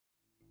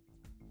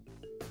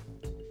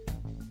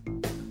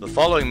The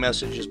following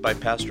message is by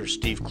Pastor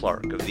Steve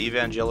Clark of the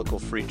Evangelical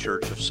Free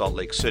Church of Salt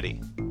Lake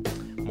City.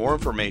 More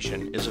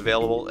information is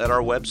available at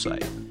our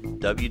website,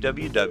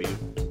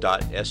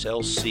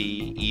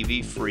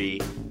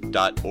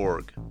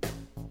 www.slcevfree.org.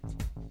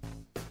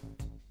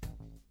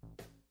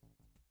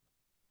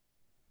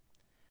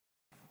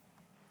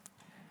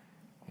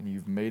 And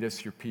you've made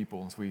us your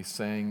people. As we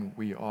sang,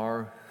 we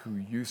are who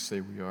you say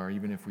we are,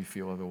 even if we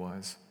feel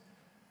otherwise.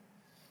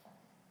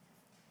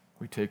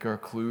 We take our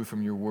clue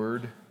from your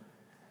word.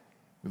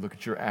 We look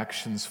at your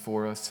actions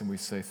for us and we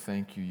say,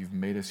 thank you. You've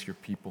made us your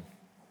people.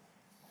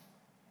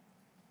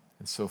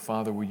 And so,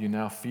 Father, will you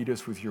now feed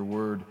us with your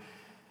word?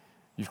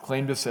 You've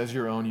claimed us as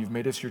your own. You've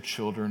made us your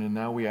children. And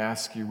now we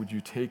ask you, would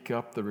you take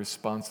up the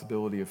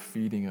responsibility of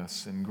feeding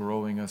us and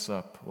growing us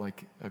up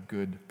like a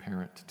good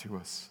parent to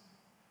us?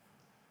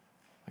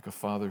 Like a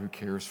father who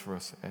cares for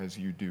us as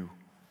you do.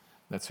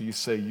 That's who you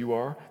say you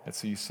are.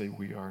 That's who you say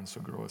we are. And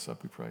so grow us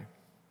up, we pray.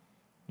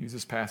 Use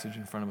this passage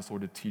in front of us,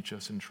 Lord, to teach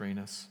us and train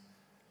us.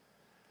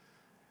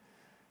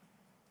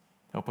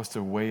 Help us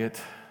to weigh it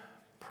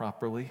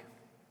properly,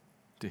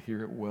 to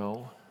hear it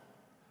well,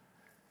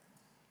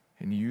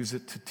 and use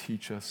it to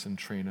teach us and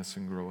train us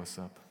and grow us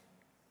up.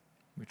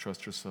 We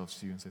trust ourselves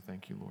to you and say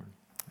thank you, Lord.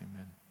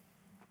 Amen.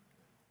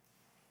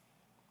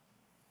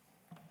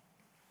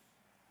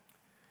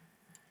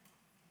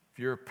 If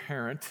you're a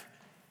parent,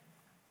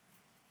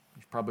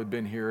 you've probably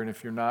been here, and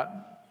if you're not,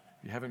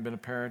 if you haven't been a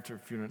parent, or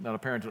if you're not a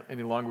parent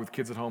any longer with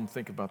kids at home,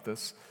 think about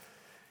this.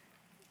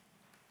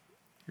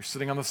 You're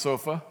sitting on the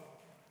sofa,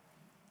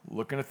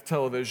 looking at the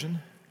television,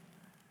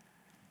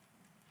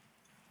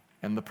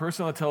 and the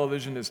person on the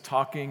television is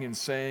talking and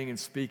saying and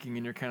speaking,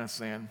 and you're kind of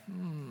saying,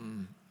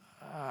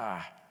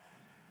 I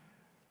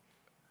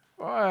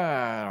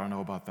don't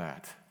know about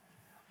that.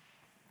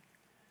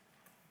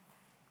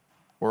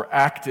 Or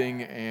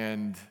acting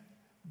and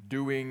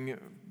doing,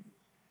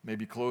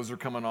 maybe clothes are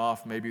coming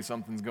off, maybe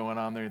something's going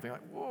on there, you think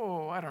like,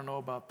 whoa, I don't know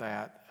about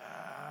that.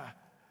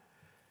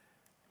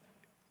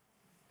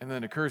 And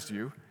then it occurs to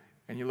you,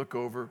 and you look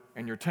over,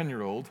 and your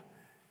 10-year-old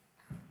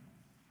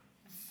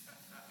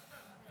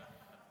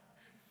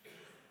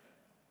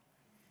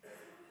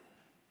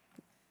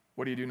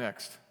what do you do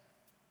next?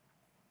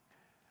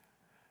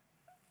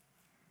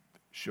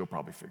 She'll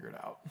probably figure it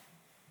out.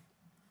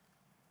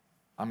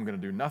 I'm going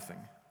to do nothing.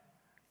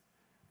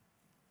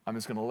 I'm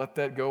just going to let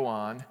that go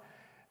on.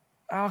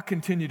 I'll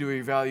continue to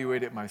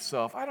evaluate it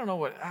myself. I don't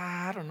know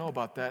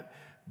about that,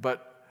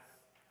 but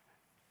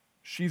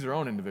she's her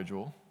own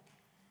individual.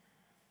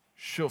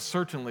 She'll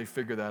certainly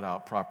figure that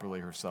out properly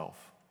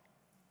herself.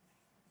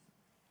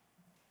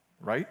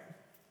 Right?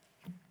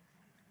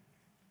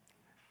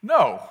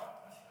 No.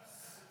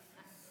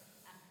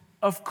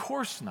 Of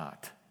course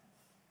not.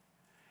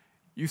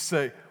 You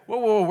say,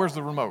 whoa, where's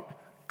the remote?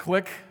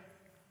 Click.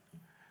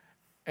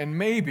 And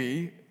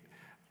maybe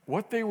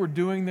what they were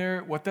doing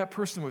there, what that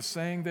person was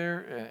saying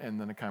there,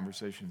 and then a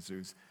conversation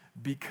ensues.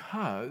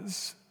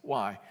 Because,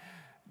 why?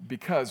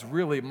 Because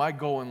really my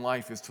goal in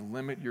life is to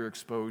limit your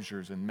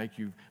exposures and make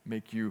you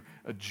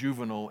a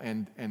juvenile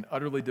and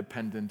utterly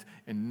dependent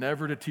and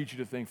never to teach you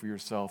to think for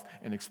yourself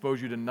and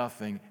expose you to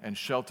nothing and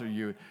shelter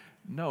you.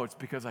 No, it's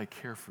because I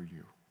care for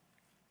you.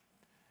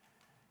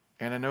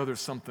 And I know there's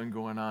something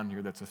going on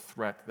here that's a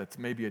threat, that's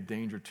maybe a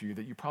danger to you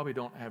that you probably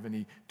don't have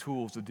any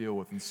tools to deal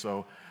with. And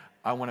so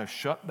I want to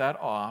shut that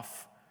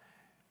off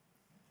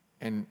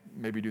and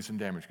maybe do some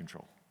damage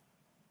control.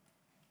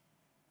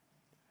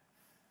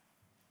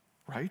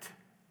 Right?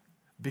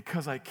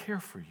 Because I care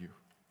for you.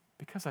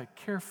 Because I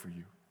care for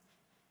you.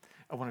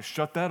 I want to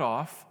shut that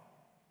off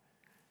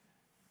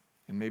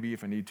and maybe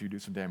if I need to, do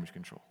some damage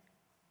control.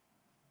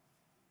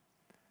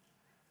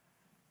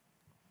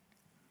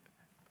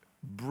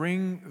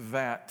 Bring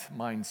that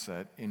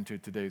mindset into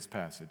today's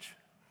passage.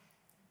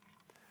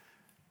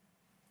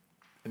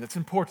 And that's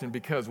important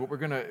because what we're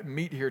going to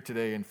meet here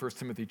today in 1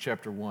 Timothy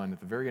chapter 1, at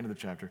the very end of the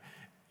chapter,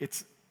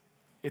 it's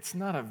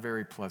not a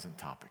very pleasant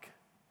topic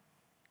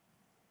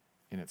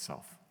in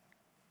itself.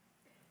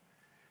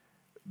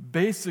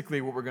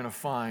 Basically, what we're going to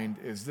find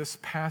is this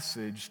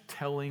passage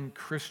telling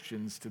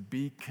Christians to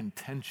be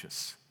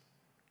contentious,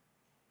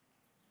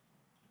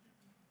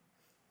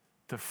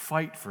 to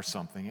fight for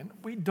something. And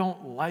we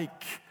don't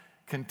like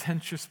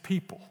contentious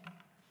people.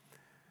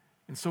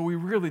 And so we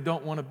really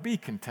don't want to be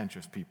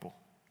contentious people.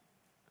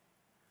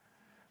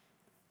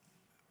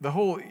 The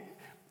whole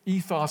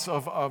ethos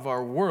of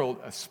our world,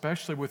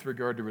 especially with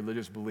regard to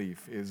religious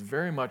belief, is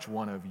very much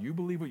one of you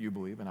believe what you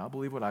believe, and I'll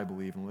believe what I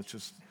believe, and let's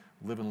just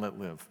live and let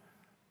live.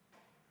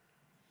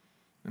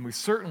 And we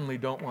certainly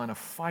don't want to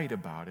fight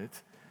about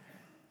it.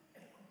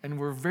 And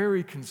we're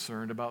very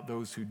concerned about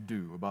those who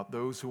do, about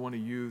those who want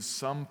to use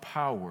some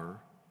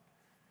power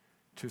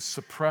to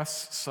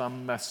suppress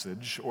some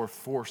message or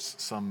force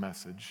some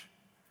message,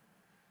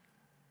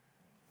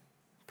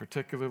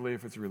 particularly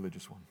if it's a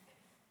religious one.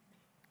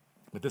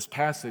 But this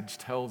passage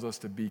tells us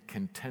to be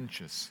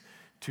contentious,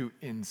 to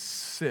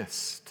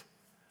insist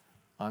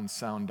on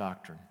sound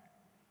doctrine.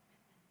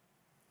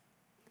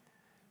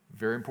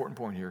 very important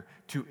point here,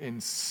 to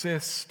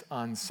insist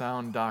on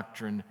sound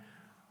doctrine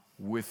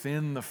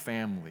within the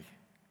family,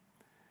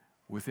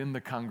 within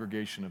the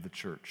congregation of the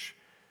church.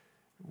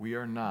 We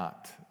are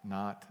not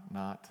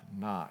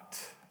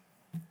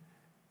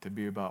to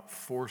be about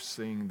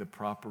forcing the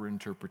proper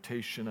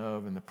interpretation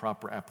of and the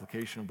proper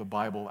application of the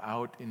Bible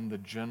out in the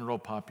general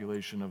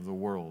population of the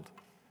world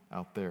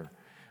out there.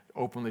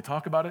 Openly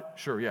talk about it?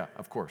 Sure, yeah,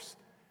 of course.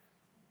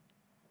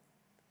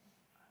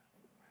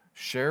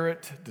 Share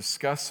it,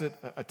 discuss it,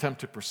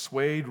 attempt to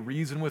persuade,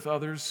 reason with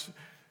others,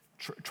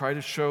 try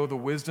to show the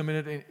wisdom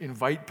in it,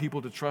 invite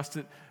people to trust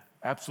it.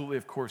 Absolutely,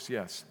 of course,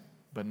 yes,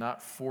 but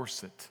not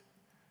force it.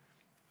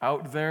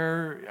 Out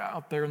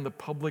there in the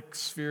public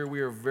sphere,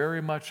 we are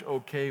very much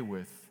okay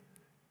with.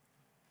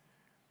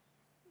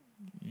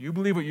 You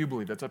believe what you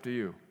believe, that's up to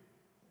you.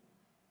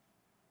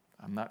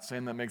 I'm not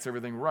saying that makes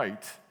everything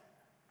right.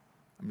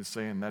 I'm just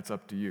saying that's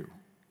up to you.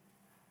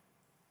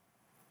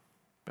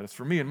 But as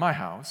for me and my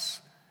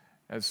house,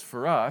 as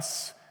for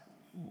us,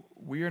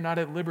 we are not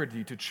at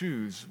liberty to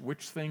choose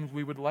which things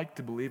we would like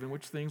to believe and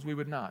which things we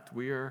would not.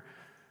 We are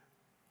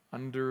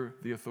under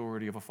the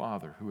authority of a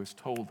Father who has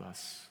told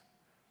us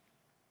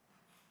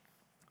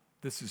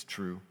this is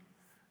true.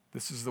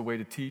 This is the way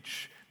to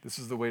teach. This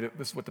is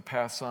what to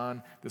pass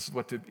on. This is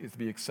what is to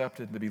be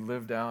accepted and to be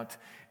lived out.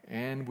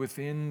 And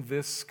within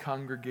this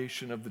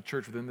congregation of the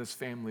church, within this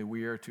family,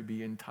 we are to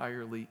be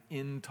entirely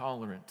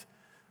intolerant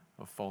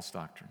of false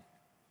doctrine.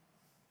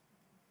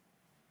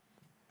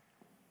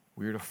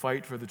 We are to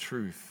fight for the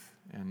truth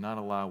and not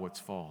allow what's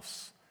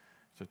false.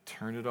 To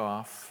turn it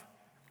off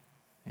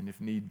and,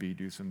 if need be,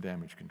 do some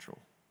damage control.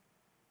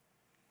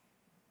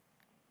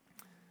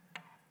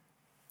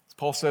 As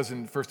Paul says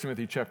in 1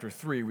 Timothy chapter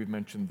 3, we've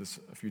mentioned this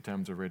a few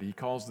times already, he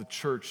calls the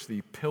church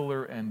the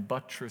pillar and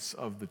buttress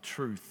of the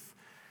truth,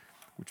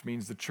 which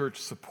means the church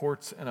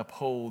supports and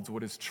upholds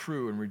what is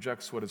true and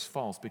rejects what is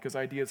false, because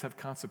ideas have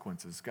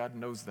consequences. God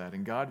knows that,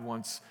 and God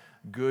wants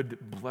good,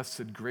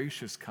 blessed,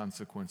 gracious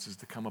consequences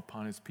to come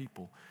upon his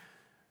people.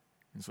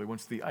 And so he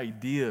wants the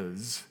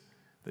ideas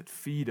that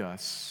feed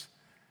us,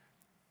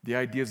 the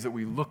ideas that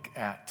we look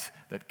at,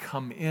 that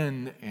come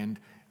in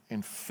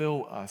and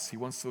fill us. He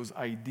wants those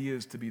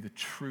ideas to be the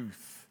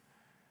truth,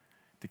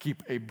 to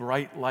keep a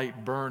bright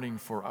light burning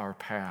for our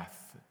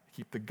path,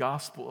 keep the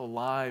gospel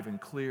alive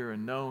and clear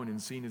and known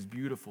and seen as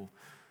beautiful,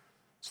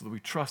 so that we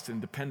trust and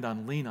depend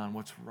on, lean on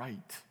what's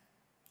right,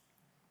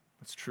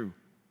 what's true.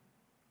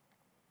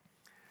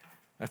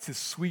 That's his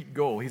sweet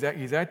goal. He's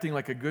acting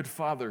like a good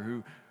father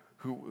who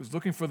is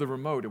looking for the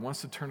remote and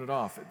wants to turn it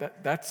off.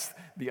 That's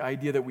the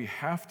idea that we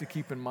have to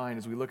keep in mind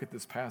as we look at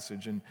this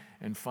passage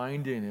and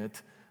find in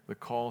it the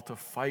call to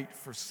fight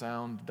for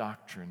sound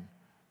doctrine,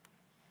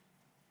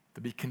 to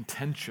be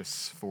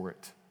contentious for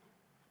it.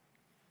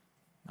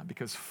 Not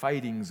because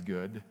fighting's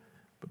good,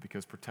 but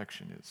because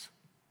protection is.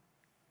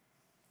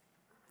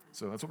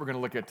 So that's what we're going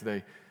to look at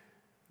today.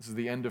 This is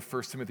the end of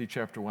 1 Timothy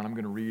chapter 1. I'm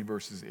going to read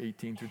verses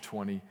 18 through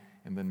 20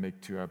 and then make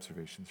two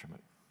observations from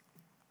it.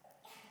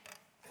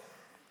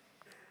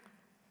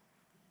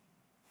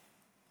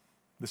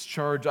 This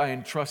charge I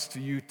entrust to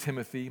you,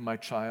 Timothy, my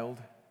child,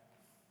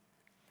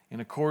 in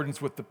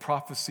accordance with the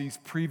prophecies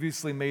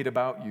previously made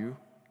about you,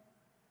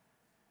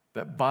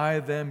 that by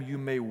them you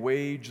may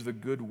wage the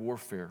good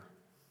warfare,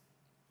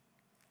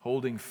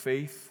 holding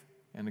faith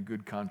and a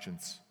good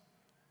conscience.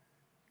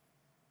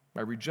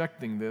 By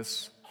rejecting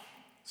this,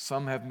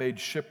 some have made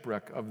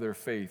shipwreck of their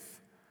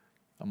faith,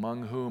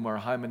 among whom are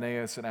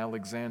Hymenaeus and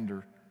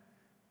Alexander,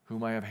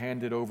 whom I have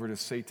handed over to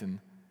Satan,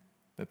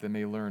 that they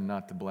may learn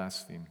not to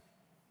blaspheme.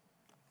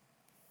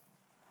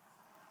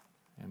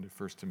 End of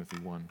 1 Timothy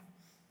 1.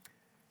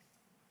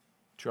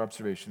 Two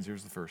observations.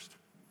 Here's the first.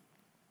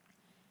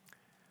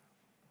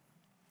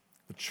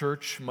 The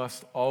church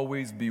must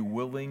always be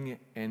willing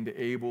and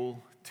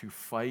able to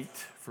fight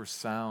for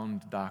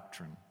sound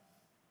doctrine.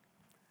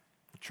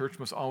 The church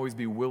must always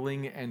be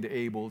willing and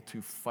able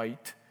to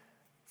fight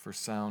for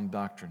sound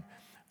doctrine.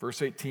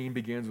 Verse 18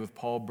 begins with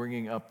Paul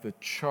bringing up the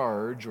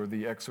charge or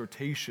the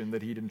exhortation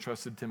that he'd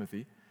entrusted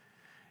Timothy.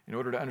 In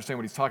order to understand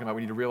what he's talking about,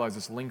 we need to realize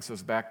this links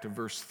us back to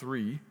verse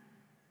 3,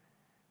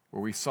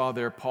 where we saw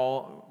there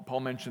Paul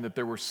mentioned that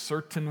there were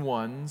certain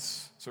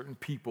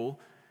people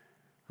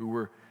who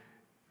were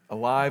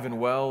alive and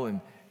well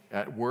and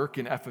at work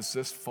in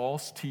Ephesus,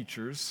 false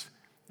teachers,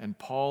 and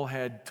Paul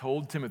had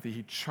told Timothy,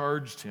 he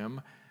charged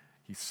him,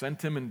 he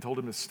sent him and told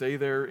him to stay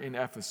there in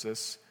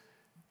Ephesus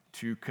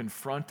to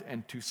confront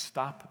and to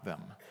stop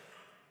them,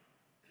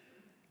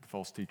 the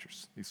false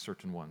teachers, these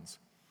certain ones.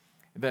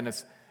 And then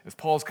as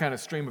Paul's kind of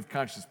stream of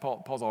consciousness,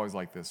 Paul's always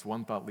like this.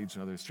 One thought leads to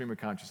another. Stream of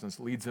consciousness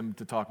leads him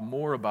to talk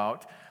more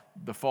about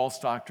the false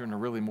doctrine, or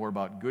really more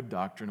about good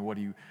doctrine, what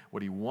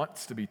he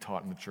wants to be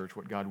taught in the church,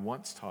 what God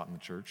wants taught in the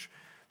church.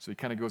 So he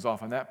kind of goes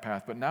off on that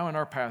path. But now in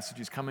our passage,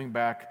 he's coming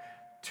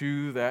back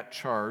to that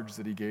charge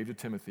that he gave to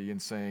Timothy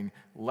and saying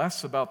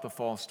less about the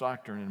false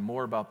doctrine and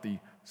more about the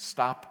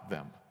stop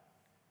them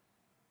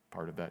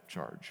part of that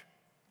charge.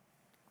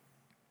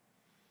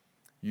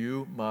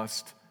 You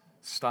must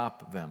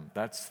stop them.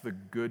 That's the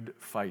good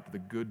fight, the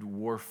good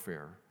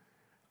warfare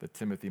that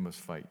Timothy must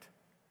fight.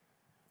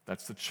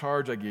 That's the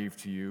charge I gave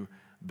to you.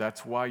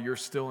 That's why you're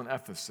still in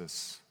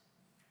Ephesus.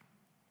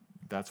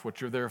 That's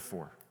what you're there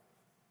for.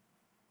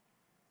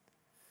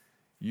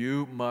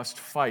 You must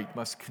fight,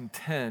 must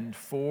contend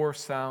for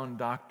sound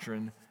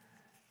doctrine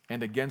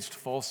and against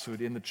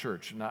falsehood in the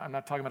church. And I'm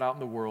not talking about out in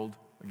the world.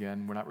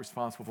 Again, we're not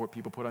responsible for what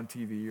people put on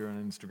TV or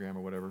on Instagram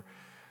or whatever.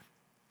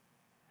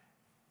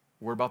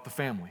 We're about the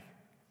family.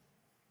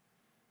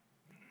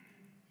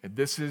 And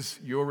this is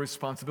your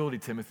responsibility,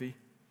 Timothy.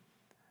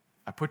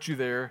 I put you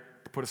there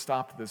to put a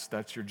stop to this.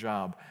 That's your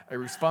job. A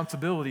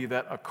responsibility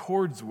that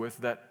accords with,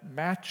 that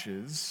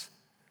matches,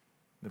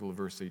 middle of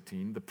verse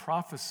 18, the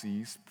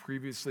prophecies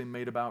previously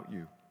made about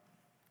you.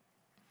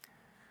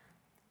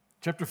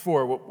 Chapter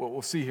 4, what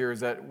we'll see here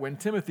is that when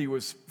Timothy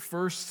was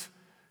first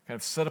kind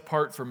of set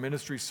apart for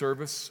ministry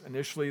service,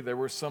 initially there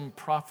were some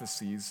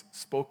prophecies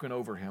spoken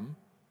over him.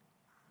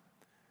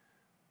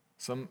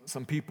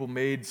 Some people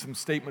made some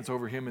statements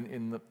over him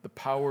in the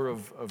power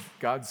of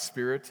God's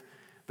Spirit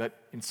that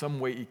in some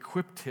way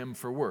equipped him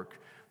for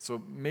work.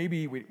 So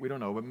maybe, we don't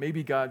know, but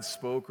maybe God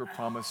spoke or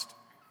promised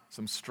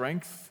some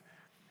strength,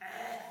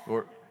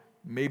 or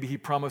maybe he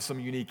promised some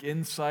unique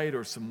insight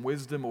or some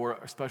wisdom or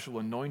a special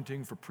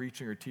anointing for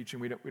preaching or teaching.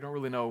 We don't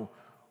really know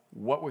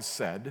what was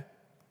said.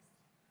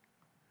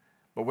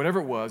 But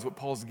whatever it was, what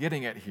Paul's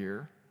getting at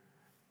here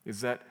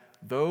is that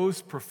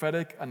those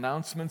prophetic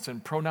announcements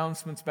and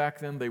pronouncements back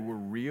then, they were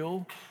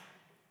real,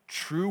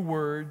 true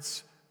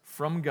words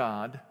from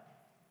God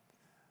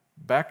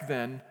back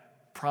then,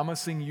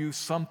 promising you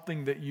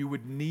something that you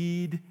would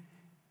need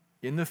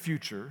in the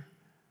future.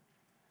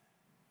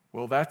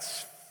 Well,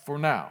 that's for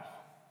now.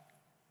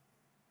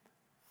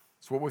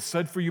 So what was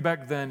said for you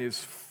back then is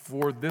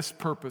for this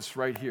purpose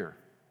right here.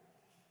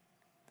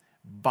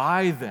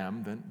 By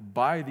them, then,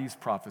 by these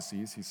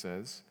prophecies, he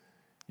says,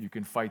 you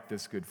can fight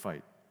this good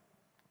fight.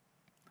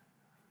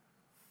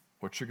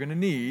 What you're going to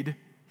need,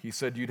 he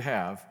said you'd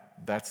have,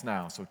 that's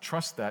now. So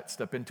trust that,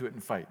 step into it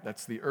and fight.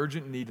 That's the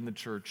urgent need in the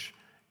church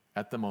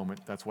at the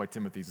moment. That's why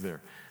Timothy's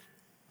there.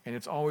 And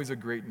it's always a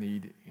great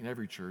need in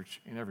every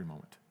church, in every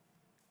moment.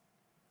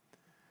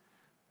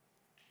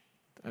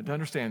 To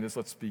understand this,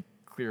 let's be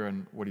clear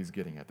on what he's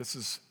getting at. This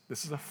is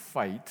a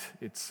fight.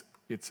 It's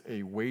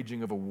a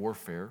waging of a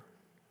warfare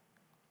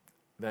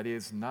that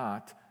is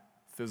not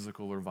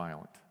physical or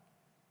violent.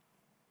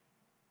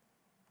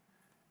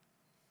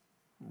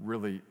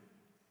 Really,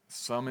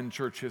 some in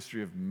church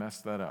history have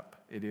messed that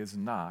up. It is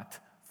not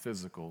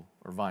physical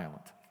or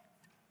violent.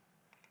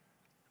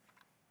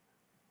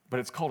 But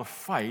it's called a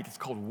fight, it's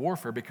called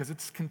warfare because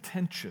it's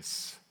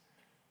contentious.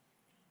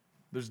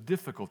 There's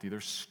difficulty,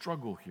 there's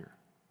struggle here.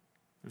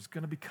 There's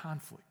going to be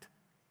conflict.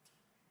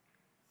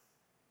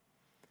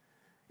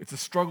 It's a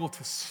struggle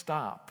to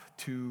stop,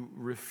 to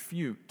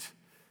refute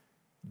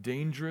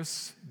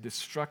dangerous,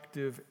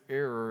 destructive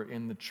error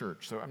in the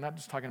church. So I'm not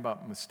just talking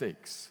about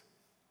mistakes.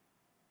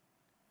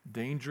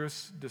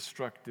 Dangerous,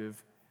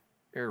 destructive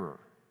error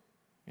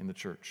in the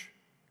church,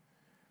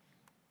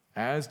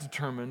 as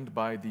determined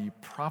by the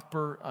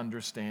proper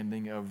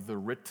understanding of the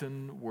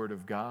written Word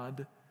of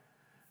God,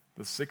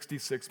 the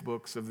 66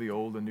 books of the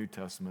Old and New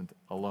Testament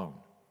alone.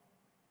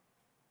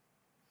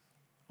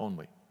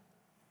 Only.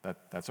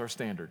 That's our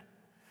standard.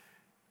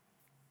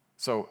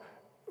 So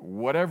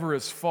whatever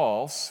is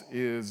false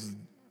is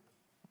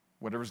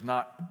whatever's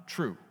not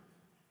true.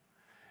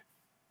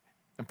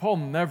 And Paul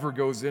never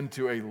goes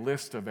into a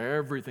list of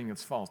everything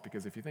that's false,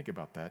 because if you think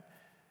about that,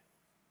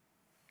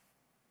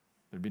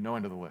 there'd be no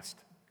end to the list.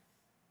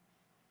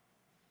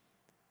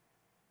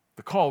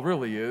 The call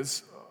really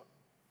is,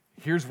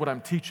 here's what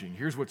I'm teaching,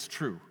 here's what's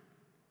true.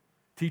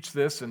 Teach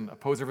this and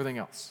oppose everything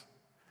else.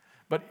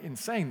 But in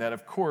saying that,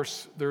 of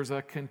course, there's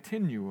a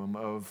continuum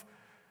of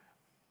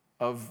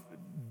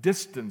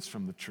distance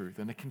from the truth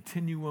and a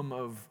continuum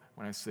of,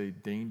 when I say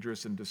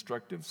dangerous and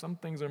destructive, some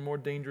things are more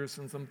dangerous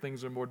and some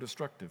things are more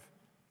destructive.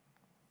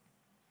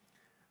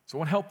 So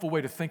one helpful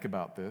way to think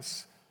about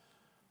this,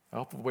 a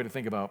helpful way to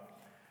think about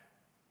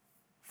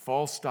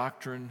false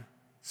doctrine,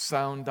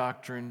 sound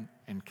doctrine,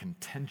 and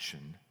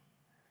contention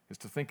is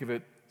to think of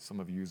it, some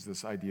have used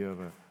this idea of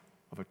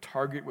a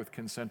target with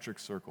concentric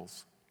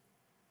circles.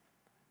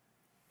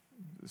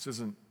 This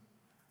isn't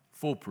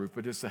foolproof,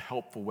 but it's a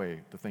helpful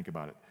way to think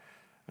about it.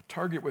 A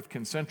target with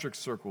concentric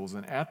circles,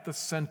 and at the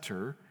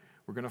center,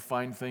 we're going to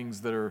find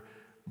things that are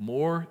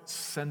more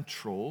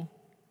central,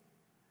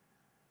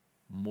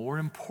 more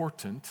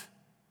important,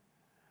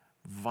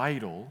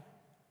 vital,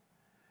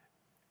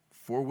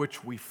 for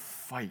which we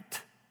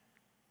fight.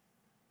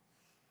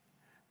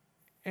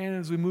 And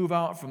as we move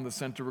out from the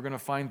center, we're going to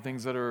find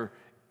things that are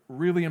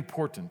really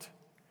important,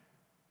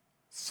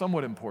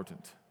 somewhat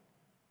important,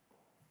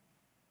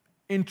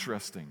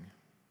 interesting,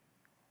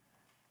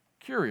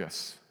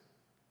 curious,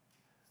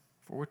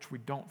 for which we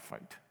don't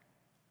fight.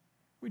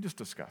 We just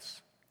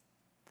discuss.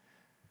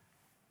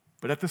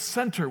 But at the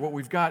center, what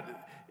we've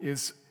got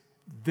is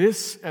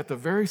this, at the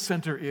very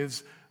center,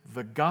 is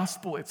the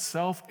gospel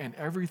itself and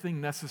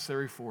everything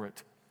necessary for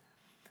it.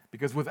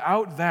 Because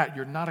without that,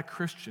 you're not a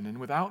Christian, and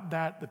without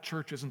that, the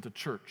church isn't a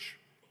church.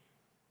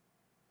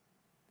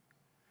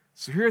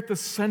 So here at the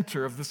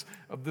center of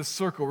this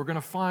circle, we're going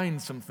to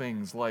find some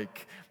things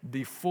like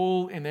the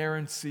full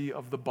inerrancy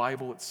of the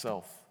Bible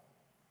itself,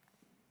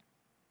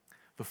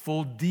 the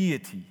full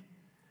deity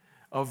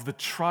of the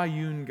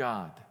triune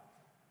God,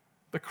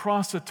 the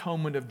cross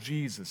atonement of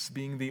Jesus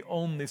being the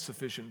only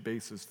sufficient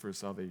basis for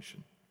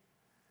salvation,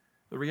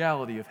 the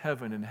reality of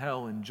heaven and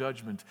hell and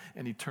judgment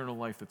and eternal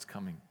life that's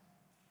coming,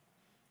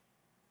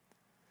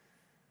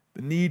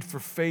 the need for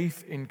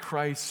faith in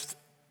Christ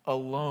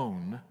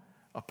alone,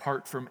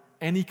 apart from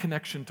any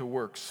connection to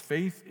works.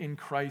 Faith in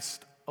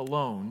Christ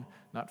alone,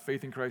 not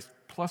faith in Christ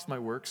plus my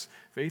works,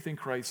 faith in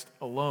Christ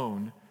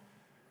alone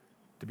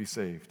to be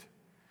saved.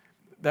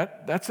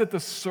 That's at the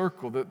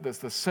circle, that's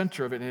the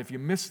center of it, and if you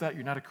miss that,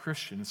 you're not a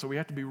Christian. And so we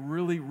have to be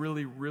really,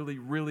 really, really,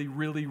 really,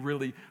 really,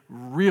 really,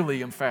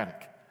 really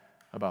emphatic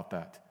about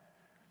that.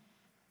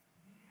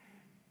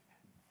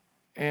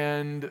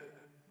 And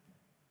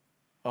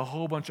a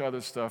whole bunch of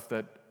other stuff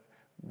that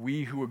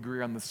we who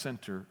agree on the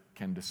center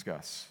can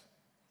discuss.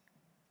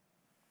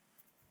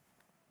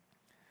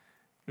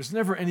 There's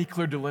never any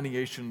clear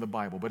delineation in the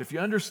Bible, but if you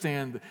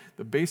understand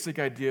the basic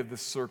idea of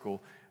this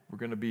circle, we're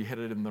going to be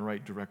headed in the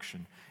right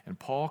direction. And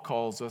Paul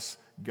calls us,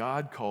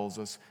 God calls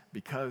us,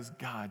 because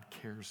God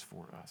cares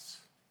for us,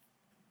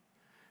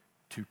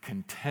 to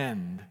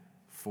contend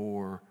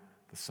for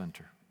the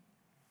center.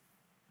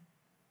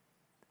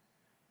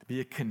 To be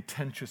a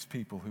contentious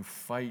people who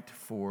fight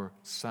for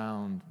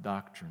sound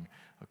doctrine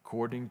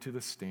according to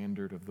the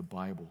standard of the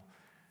Bible,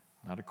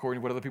 not according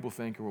to what other people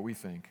think or what we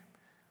think,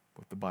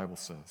 what the Bible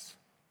says.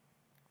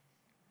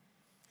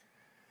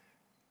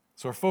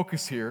 So our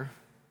focus here,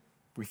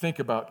 we think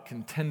about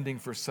contending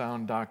for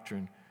sound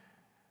doctrine,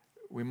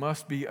 we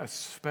must be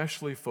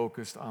especially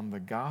focused on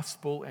the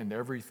gospel and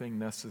everything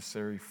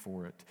necessary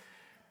for it,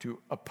 to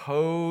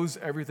oppose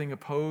everything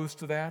opposed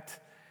to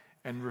that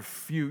and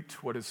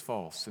refute what is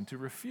false. And to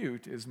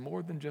refute is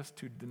more than just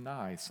to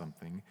deny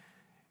something,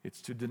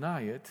 it's to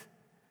deny it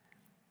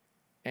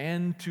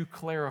and to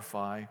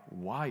clarify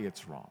why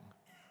it's wrong,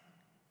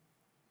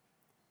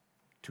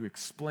 to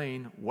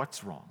explain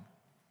what's wrong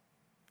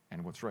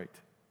and what's right.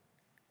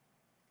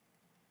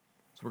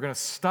 So we're going to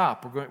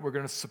stop, we're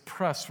going to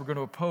suppress, we're going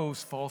to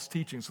oppose false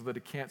teaching so that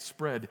it can't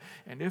spread.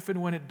 And if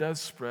and when it does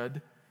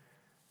spread,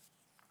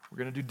 we're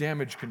going to do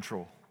damage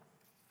control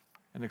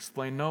and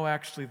explain, no,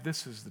 actually,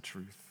 this is the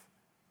truth.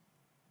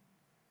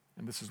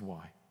 And this is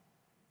why.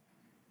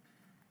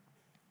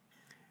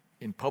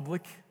 In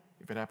public,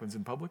 if it happens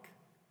in public.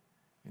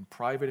 In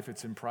private, if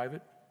it's in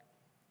private.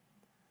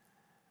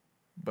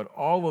 But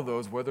all of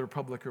those, whether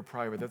public or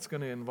private, that's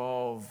going to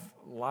involve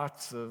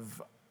lots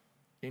of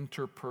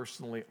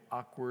interpersonally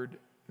awkward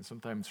and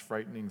sometimes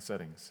frightening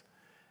settings,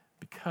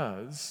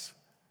 because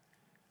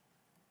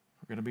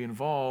we're going to be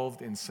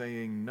involved in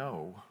saying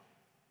no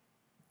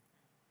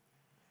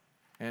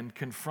and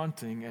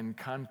confronting and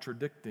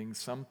contradicting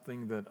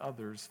something that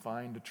others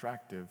find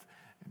attractive,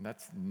 and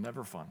that's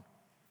never fun.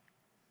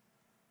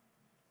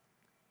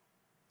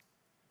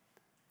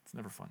 It's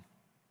never fun.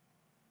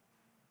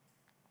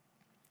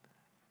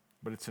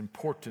 But it's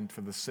important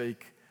for the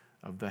sake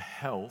of the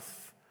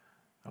health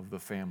of the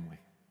family.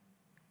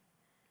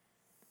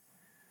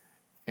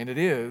 And it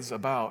is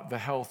about the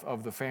health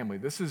of the family.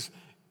 This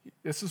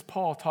is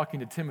Paul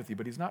talking to Timothy,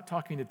 but he's not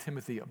talking to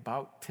Timothy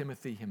about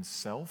Timothy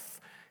himself.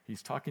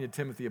 He's talking to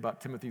Timothy about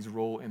Timothy's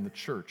role in the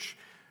church.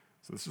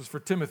 So this is for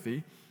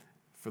Timothy,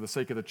 for the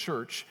sake of the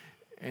church,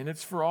 and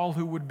it's for all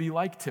who would be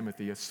like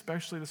Timothy,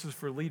 especially this is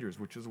for leaders,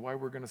 which is why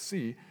we're going to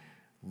see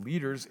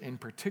leaders in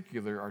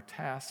particular are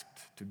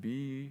tasked to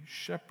be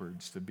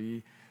shepherds, to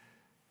be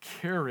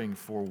caring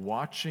for,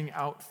 watching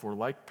out for,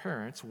 like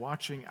parents,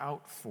 watching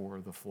out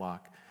for the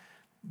flock.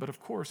 But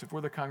of course, if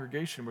we're the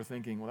congregation, we're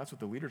thinking, well, that's what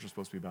the leaders are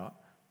supposed to be about.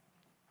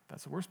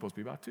 That's what we're supposed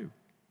to be about too.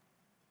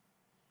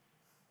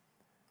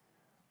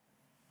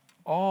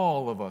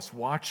 All of us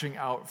watching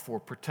out for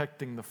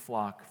protecting the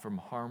flock from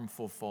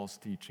harmful false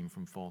teaching,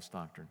 from false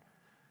doctrine.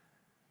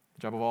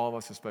 The job of all of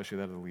us, especially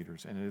that of the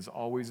leaders. And it is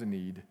always a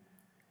need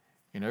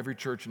in every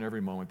church in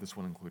every moment, this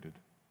one included.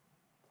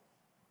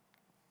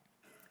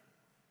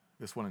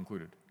 This one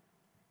included.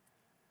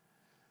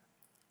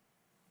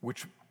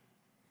 Which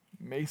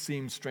may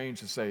seem strange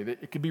to say.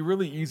 That it could be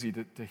really easy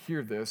to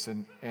hear this,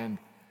 and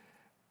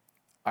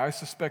I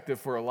suspect that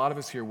for a lot of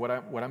us here, what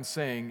I'm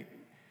saying,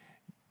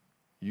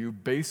 you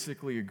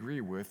basically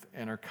agree with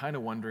and are kind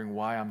of wondering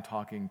why I'm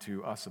talking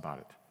to us about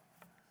it.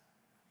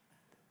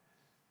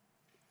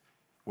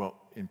 Well,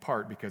 in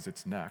part because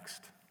it's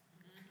next.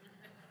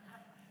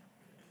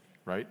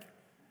 Right?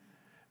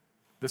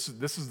 This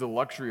is the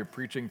luxury of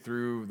preaching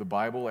through the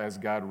Bible as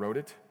God wrote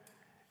it,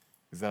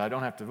 is that I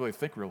don't have to really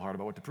think real hard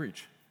about what to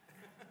preach.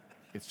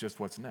 It's just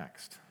what's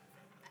next.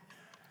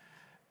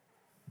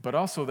 But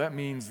also that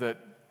means that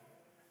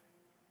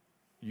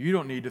you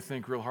don't need to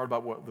think real hard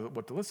about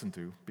what to listen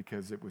to,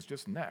 because it was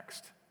just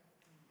next.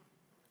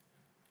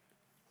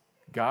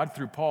 God,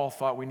 through Paul,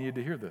 thought we needed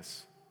to hear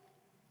this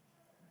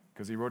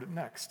because he wrote it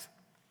next.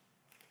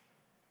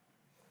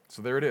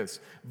 So there it is.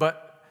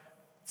 But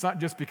it's not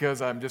just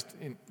because I'm just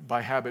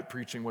by habit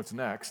preaching what's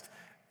next.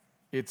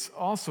 It's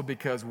also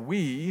because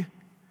we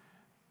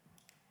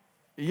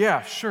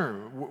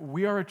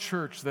are a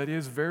church that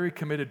is very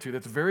committed to,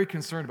 that's very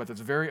concerned about,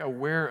 that's very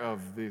aware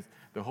of the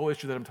whole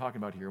issue that I'm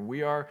talking about here.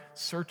 We are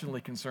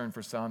certainly concerned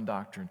for sound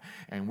doctrine,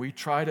 and we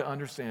try to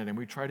understand it, and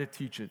we try to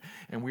teach it,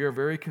 and we are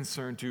very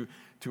concerned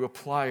to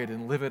apply it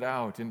and live it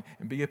out and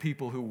be a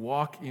people who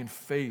walk in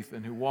faith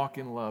and who walk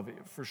in love,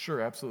 for sure,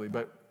 absolutely.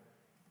 But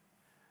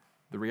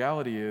the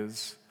reality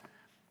is,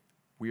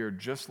 we are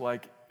just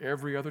like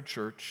every other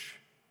church.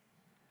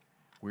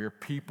 We are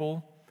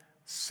people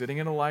sitting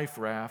in a life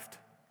raft,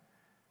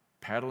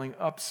 paddling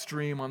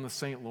upstream on the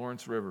St.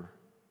 Lawrence River,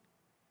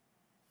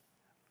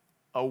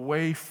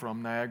 away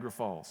from Niagara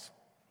Falls.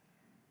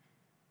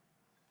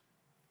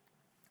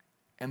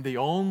 And the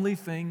only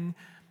thing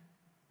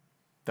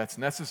that's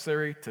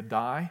necessary to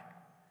die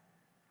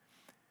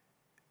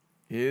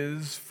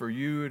is for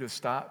you to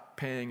stop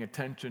paying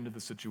attention to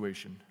the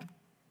situation.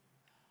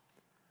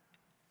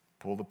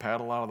 Pull the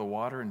paddle out of the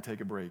water and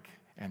take a break.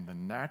 And the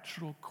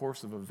natural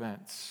course of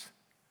events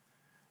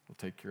will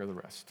take care of the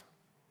rest.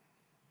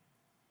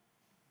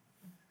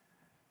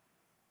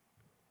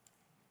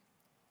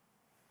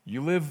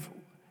 You live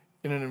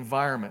in an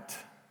environment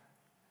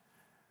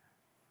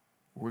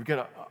where we've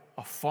got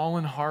a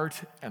fallen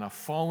heart and a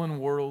fallen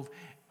world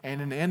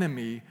and an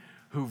enemy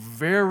who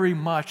very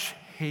much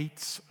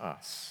hates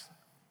us,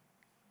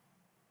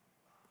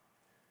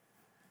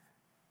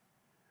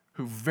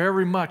 who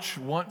very much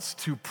wants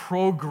to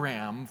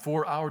program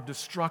for our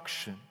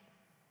destruction.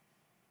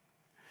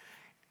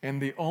 And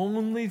the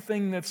only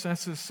thing that's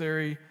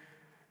necessary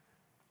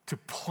to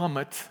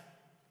plummet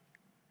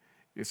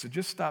is to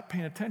just stop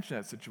paying attention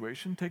to that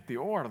situation, take the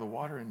oar out of the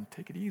water, and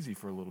take it easy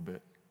for a little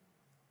bit.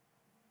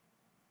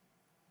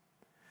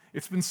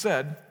 It's been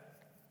said,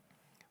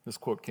 this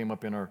quote came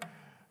up in a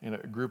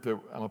group that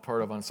I'm a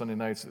part of on Sunday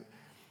nights.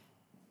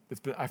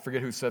 I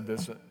forget who said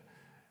this,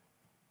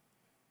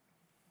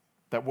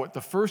 that what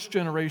the first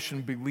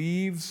generation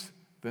believes,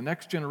 the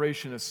next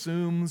generation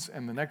assumes,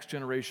 and the next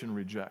generation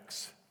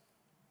rejects.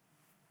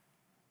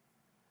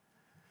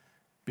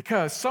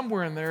 Because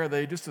somewhere in there,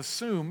 they just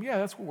assume,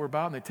 that's what we're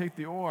about, and they take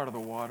the oar out of the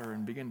water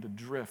and begin to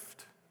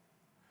drift.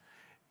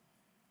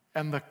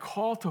 And the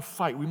call to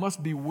fight, we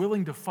must be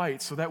willing to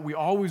fight so that we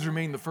always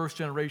remain the first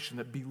generation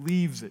that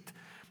believes it,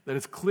 that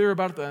is clear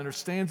about it, that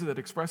understands it, that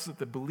expresses it,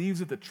 that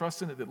believes it, that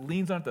trusts in it, that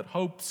leans on it, that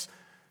hopes,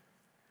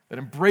 that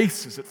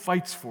embraces it,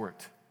 fights for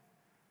it.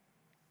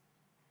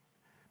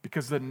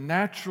 Because the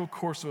natural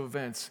course of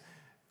events,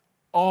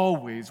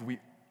 we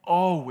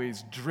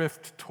always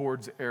drift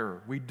towards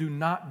error. We do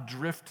not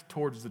drift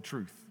towards the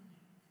truth.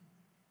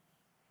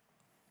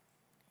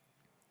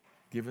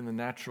 Given the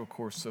natural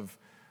course of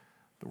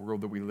the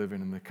world that we live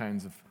in and the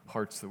kinds of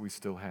hearts that we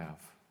still have.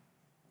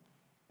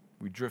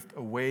 We drift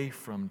away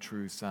from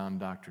true sound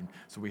doctrine.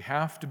 So we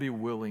have to be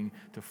willing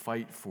to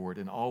fight for it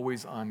and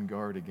always on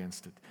guard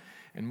against it.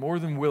 And more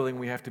than willing,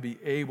 we have to be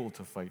able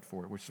to fight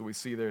for it, which we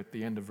see there at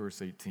the end of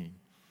verse 18.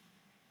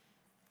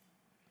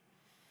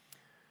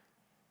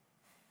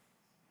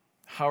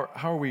 How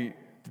are we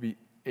to be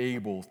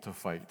able to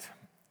fight?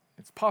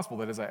 It's possible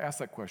that as I ask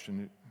that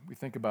question, we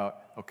think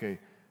about,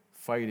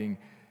 fighting,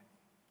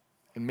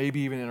 and maybe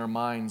even in our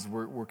minds,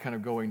 we're kind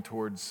of going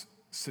towards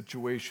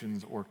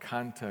situations or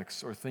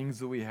contexts or things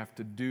that we have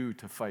to do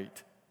to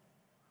fight.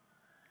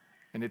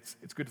 And it's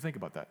good to think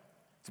about that.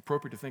 It's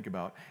appropriate to think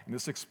about. And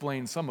this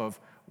explains some of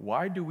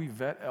why do we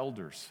vet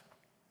elders?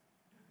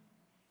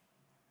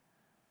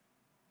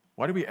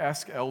 Why do we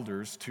ask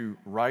elders to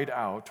write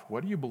out,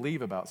 what do you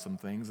believe about some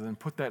things, and then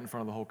put that in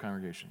front of the whole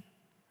congregation?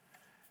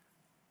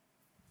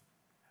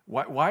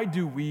 Why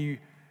do we,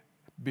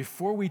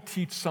 before we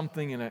teach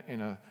something in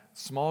a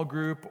small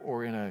group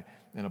or in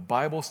a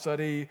Bible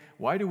study,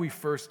 why do we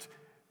first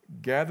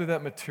gather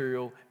that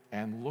material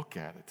and look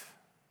at it?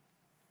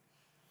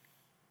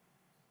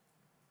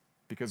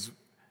 Because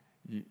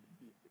it'd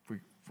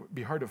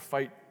be hard to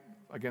fight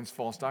against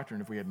false doctrine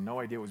if we had no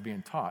idea what was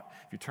being taught.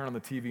 If you turn on the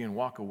TV and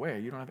walk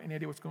away, you don't have any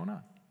idea what's going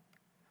on.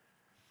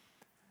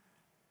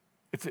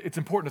 It's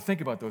important to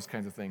think about those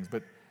kinds of things,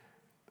 but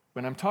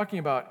when I'm talking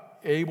about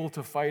able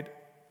to fight,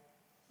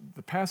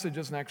 the passage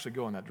doesn't actually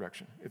go in that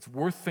direction. It's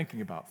worth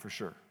thinking about for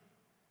sure.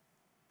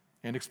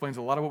 And explains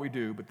a lot of what we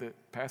do, but the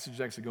passage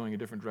is actually going in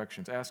different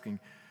directions,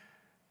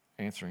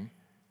 answering,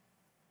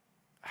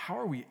 how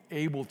are we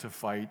able to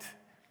fight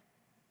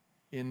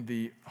in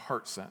the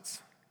heart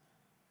sense?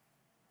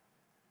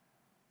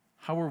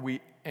 How are we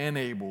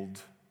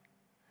enabled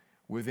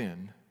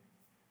within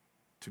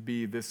to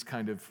be this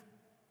kind of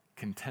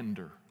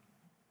contender?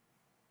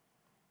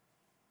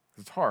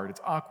 It's hard,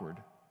 it's awkward,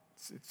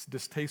 it's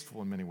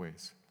distasteful in many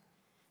ways.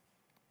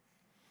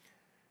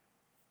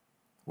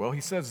 Well,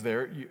 he says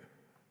there,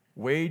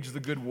 wage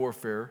the good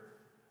warfare,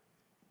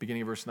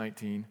 beginning of verse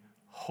 19,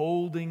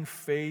 holding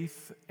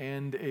faith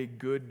and a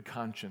good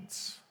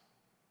conscience.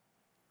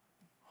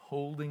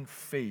 holding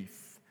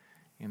faith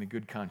in a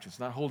good conscience.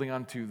 Not holding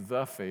on to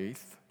the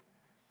faith.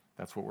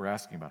 That's what we're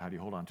asking about. How do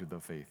you hold on to the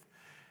faith?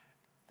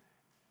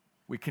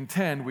 We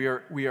contend we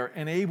are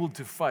enabled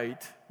to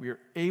fight. We are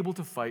able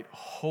to fight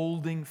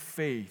holding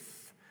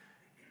faith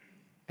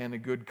and a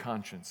good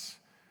conscience.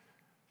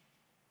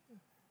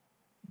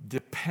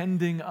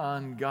 Depending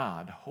on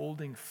God,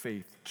 holding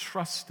faith,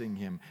 trusting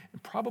Him.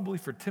 And probably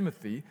for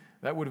Timothy,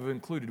 that would have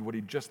included what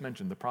he just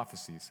mentioned, the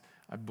prophecies.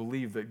 I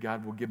believe that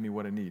God will give me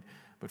what I need.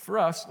 But for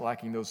us,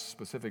 lacking those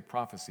specific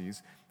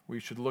prophecies, we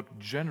should look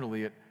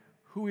generally at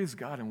who is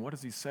God and what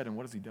has He said and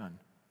what has He done.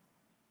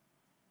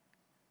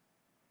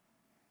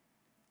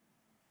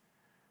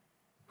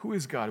 Who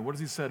is God? What has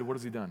He said? What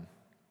has He done?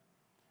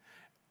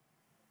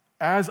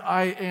 As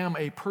I am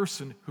a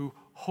person who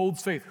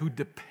holds faith, who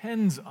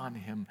depends on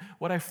Him,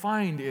 what I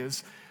find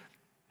is,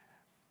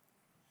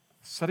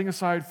 setting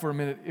aside for a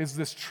minute, is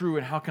this true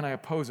and how can I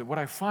oppose it? What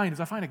I find is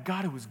I find a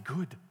God who is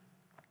good.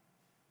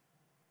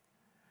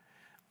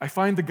 I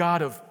find the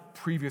God of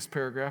previous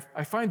paragraph.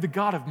 I find the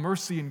God of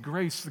mercy and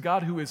grace, the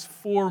God who is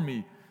for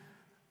me.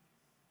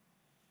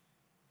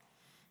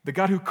 The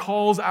God who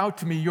calls out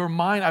to me, you're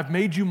mine, I've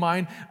made you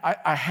mine,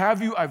 I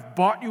have you, I've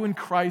bought you in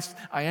Christ,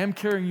 I am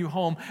carrying you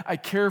home, I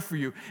care for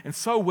you. And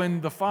so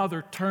when the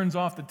father turns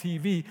off the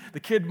TV, the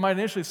kid might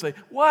initially say,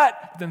 what?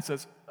 But then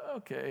says,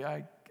 okay,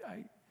 I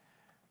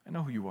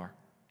know who you are.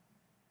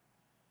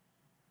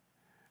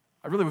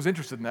 I really was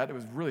interested in that, it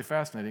was really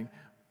fascinating,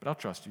 but I'll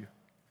trust you.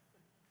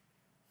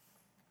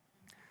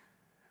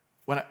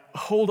 When I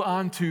hold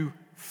on to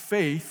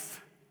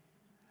faith,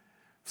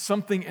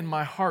 something in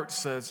my heart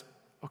says,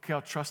 okay,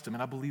 I'll trust Him,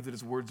 and I believe that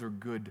His words are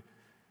good.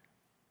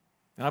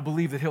 And I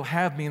believe that He'll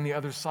have me on the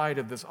other side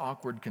of this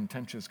awkward,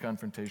 contentious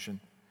confrontation.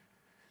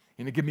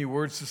 And He'll give me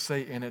words to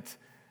say in it.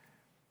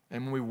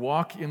 And when we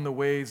walk in the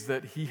ways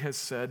that He has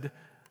said,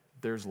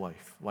 there's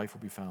life. Life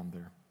will be found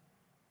there.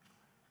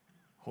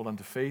 Hold on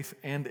to faith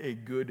and a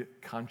good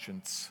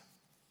conscience.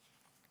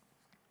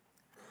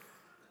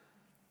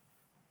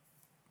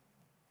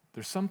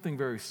 There's something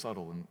very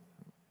subtle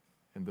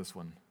in this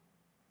one.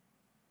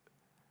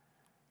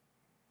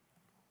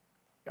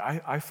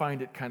 I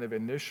find it kind of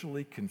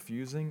initially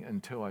confusing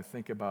until I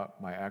think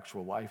about my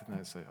actual life, and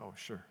then I say, oh,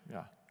 sure,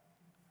 yeah,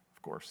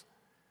 of course.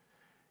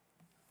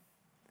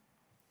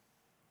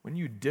 When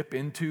you dip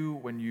into,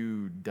 when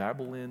you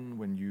dabble in,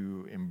 when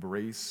you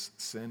embrace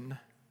sin,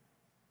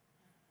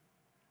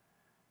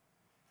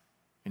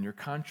 and your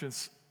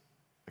conscience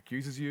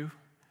accuses you,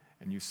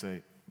 and you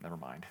say, never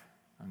mind,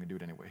 I'm going to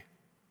do it anyway.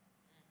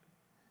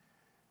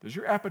 Does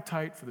your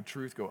appetite for the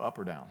truth go up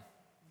or down?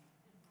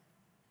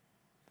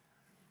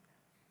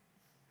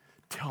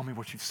 Tell me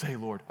what you say,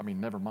 Lord. I mean,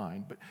 never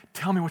mind, but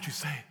tell me what you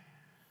say.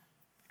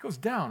 It goes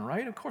down,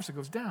 right? Of course it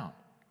goes down.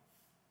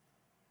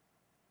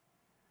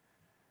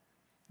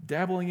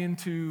 Dabbling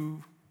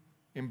into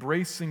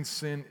embracing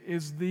sin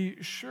is the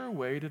sure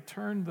way to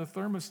turn the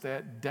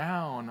thermostat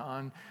down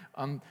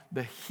on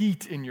the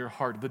heat in your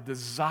heart, the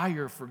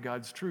desire for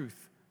God's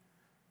truth.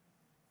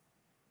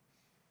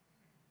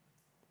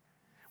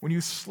 When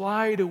you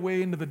slide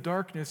away into the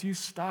darkness, you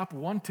stop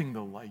wanting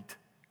the light.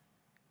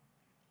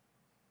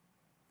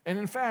 And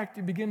in fact,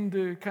 you begin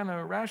to kind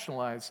of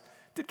rationalize,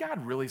 did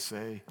God really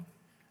say?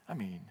 I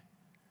mean,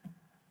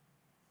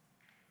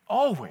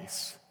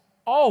 always.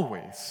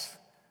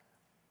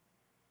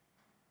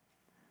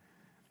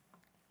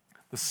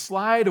 The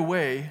slide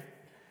away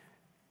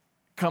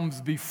comes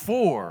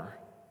before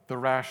the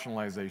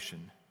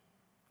rationalization.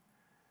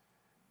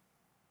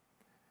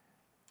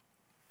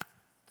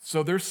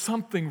 So there's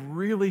something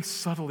really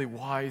subtly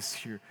wise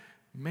here.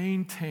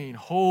 Maintain,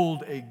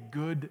 hold a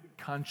good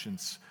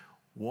conscience.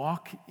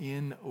 Walk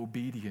in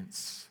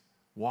obedience.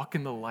 Walk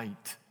in the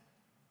light.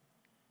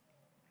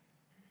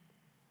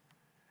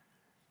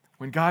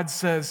 When God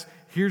says,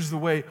 here's the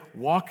way,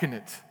 walk in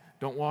it.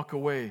 Don't walk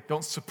away.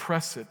 Don't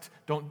suppress it.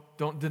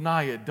 Don't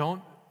deny it.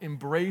 Don't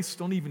embrace,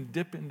 don't even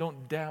dip in,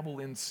 don't dabble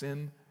in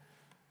sin.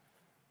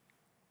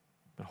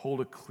 But hold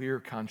a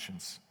clear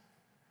conscience.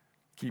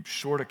 Keep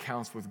short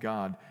accounts with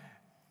God.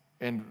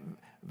 And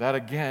that,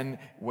 again,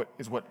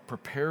 is what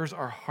prepares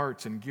our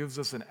hearts and gives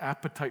us an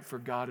appetite for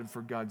God and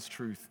for God's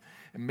truth.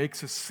 It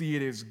makes us see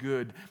it as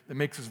good. It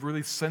makes us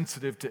really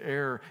sensitive to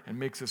error and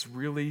makes us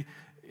really,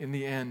 in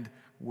the end,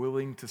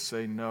 willing to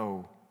say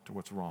no to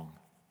what's wrong,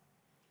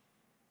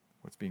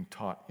 what's being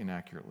taught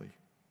inaccurately.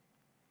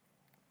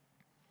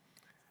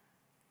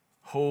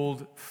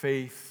 Hold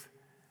faith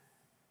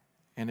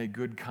and a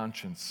good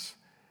conscience.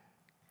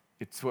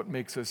 It's what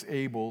makes us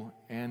able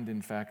and,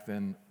 in fact,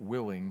 then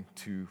willing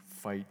to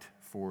fight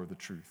for the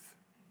truth.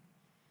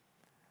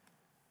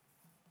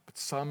 But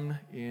some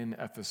in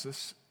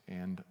Ephesus,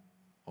 and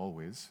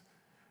always,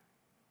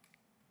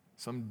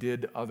 some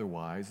did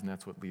otherwise, and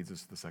that's what leads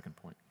us to the second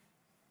point.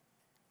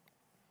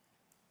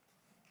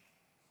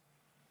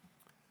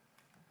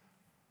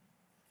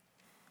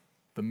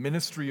 The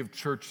ministry of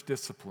church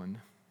discipline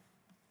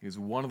is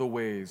one of the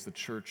ways the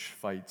church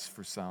fights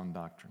for sound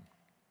doctrine.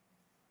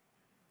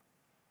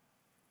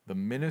 The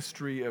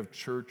ministry of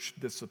church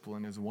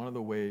discipline is one of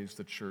the ways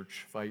the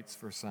church fights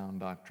for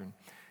sound doctrine.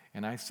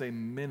 And I say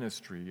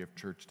ministry of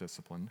church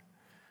discipline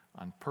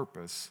on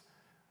purpose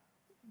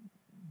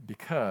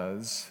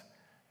because,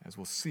 as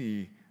we'll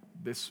see,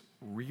 this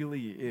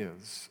really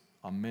is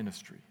a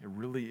ministry. It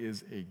really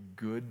is a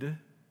good,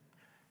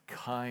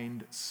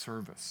 kind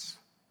service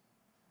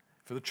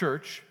for the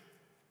church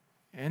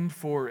and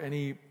for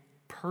any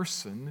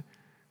person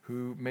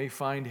who may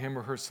find him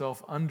or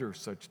herself under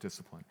such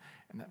discipline.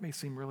 And that may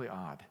seem really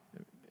odd.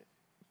 It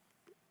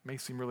may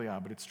seem really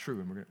odd, but it's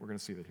true, and we're going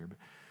to see that here. But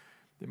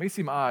it may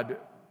seem odd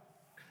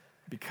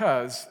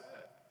because,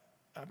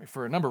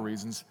 for a number of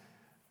reasons.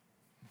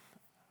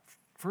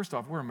 First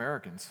off, we're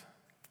Americans,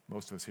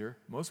 most of us here.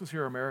 Most of us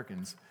here are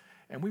Americans,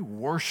 and we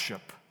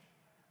worship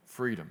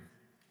freedom.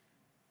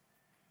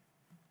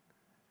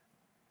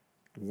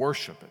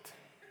 Worship it.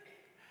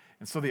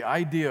 And so the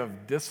idea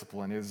of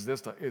discipline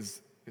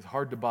is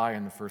hard to buy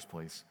in the first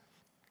place.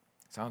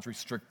 It sounds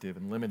restrictive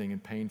and limiting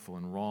and painful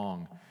and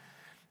wrong.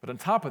 But on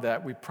top of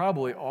that, we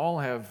probably all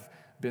have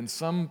been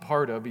some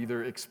part of,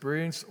 either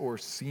experienced or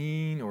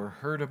seen or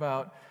heard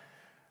about,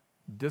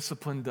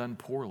 discipline done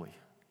poorly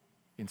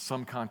in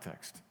some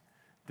context.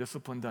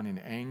 Discipline done in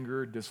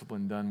anger,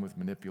 discipline done with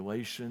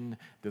manipulation,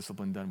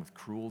 discipline done with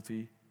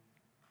cruelty.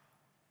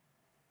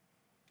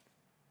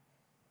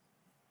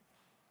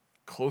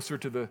 Closer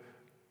to the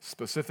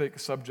specific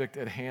subject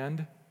at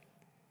hand,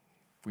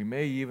 we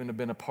may even have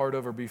been a part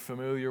of or be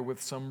familiar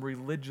with some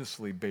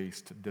religiously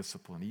based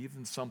discipline,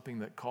 even something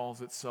that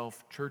calls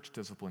itself church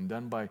discipline,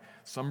 done by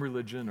some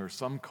religion or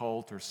some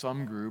cult or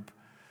some group,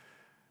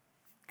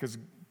 because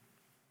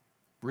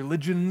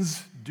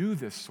religions do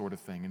this sort of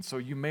thing. And so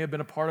you may have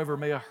been a part of or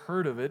may have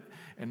heard of it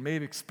and may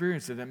have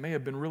experienced it. It may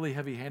have been really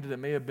heavy-handed. It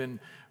may have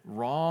been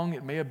wrong.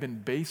 It may have been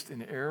based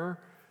in error.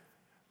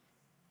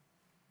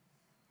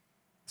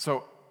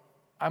 So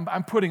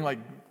I'm putting like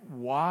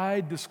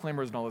wide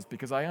disclaimers and all this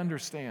because I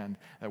understand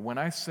that when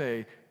I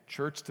say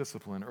church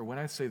discipline or when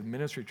I say the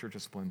ministry of church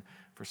discipline,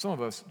 for some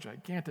of us,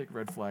 gigantic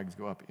red flags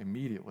go up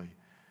immediately.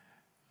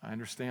 I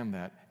understand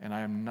that, and I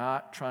am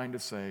not trying to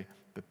say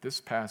that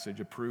this passage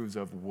approves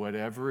of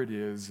whatever it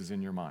is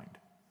in your mind.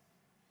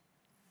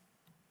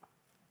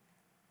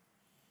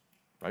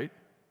 Right?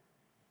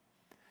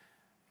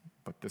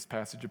 But this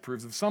passage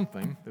approves of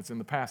something that's in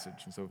the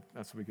passage, and so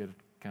that's what we get to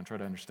kind of try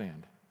to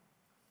understand.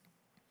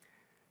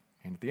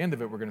 And at the end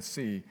of it, we're going to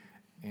see,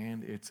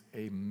 and it's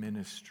a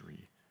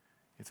ministry.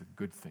 It's a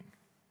good thing.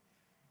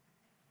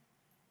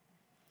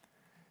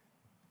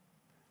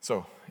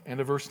 So,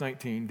 end of verse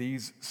 19,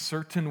 these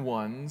certain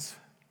ones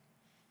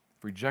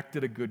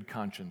rejected a good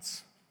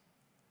conscience.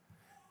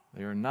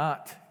 They are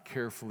not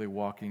carefully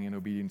walking in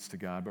obedience to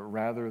God, but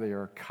rather they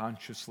are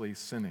consciously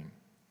sinning.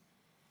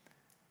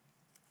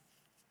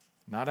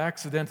 Not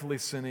accidentally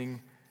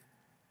sinning,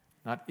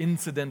 not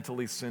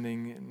incidentally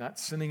sinning, not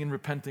sinning and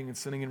repenting and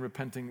sinning and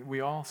repenting. We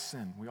all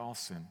sin. We all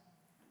sin.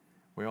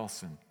 We all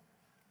sin.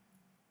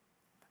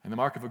 And the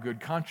mark of a good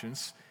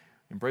conscience,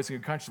 embracing a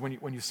good conscience,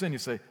 when you sin, you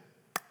say,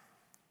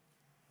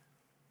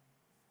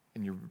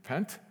 and you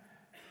repent,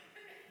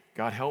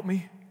 God help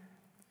me.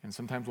 And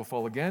sometimes we'll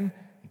fall again.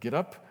 You get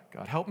up,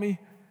 God help me.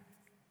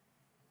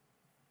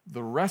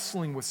 The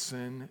wrestling with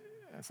sin,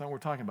 that's not what we're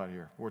talking about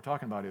here. What we're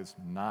talking about is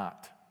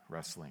not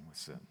wrestling with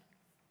sin.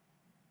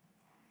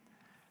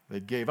 They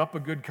gave up a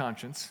good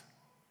conscience.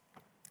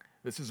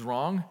 This is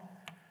wrong.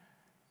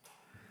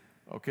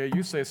 Okay,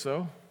 you say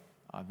so.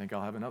 I think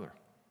I'll have another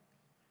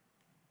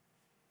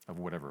of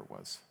whatever it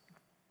was.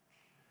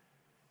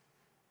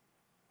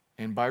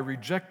 And by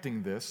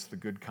rejecting this, the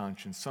good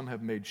conscience, some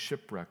have made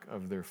shipwreck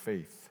of their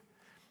faith.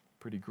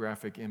 Pretty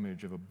graphic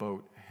image of a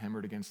boat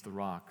hammered against the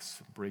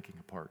rocks, breaking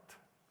apart.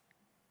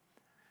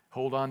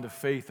 Hold on to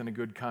faith and a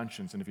good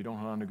conscience, and if you don't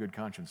hold on to a good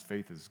conscience,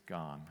 faith is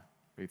gone.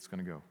 Faith's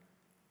going to go.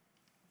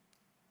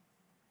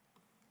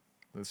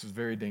 This is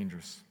very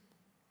dangerous.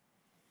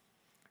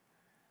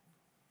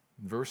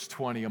 Verse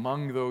 20,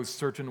 among those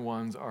certain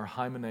ones are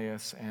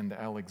Hymenaeus and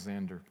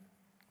Alexander.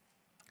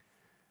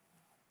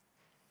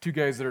 Two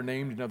guys that are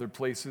named in other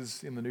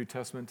places in the New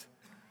Testament.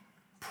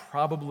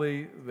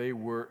 Probably they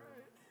were,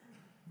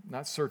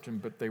 not certain,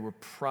 but they were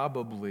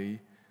probably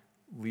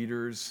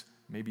leaders,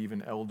 maybe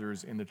even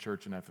elders in the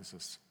church in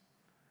Ephesus.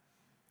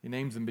 He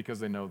names them because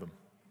they know them.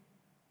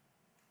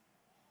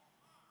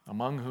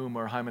 Among whom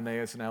are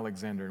Hymenaeus and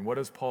Alexander. And what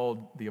does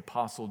Paul the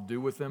apostle do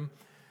with them?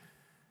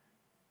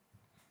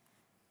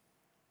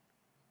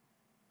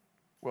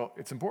 Well,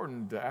 it's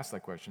important to ask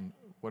that question.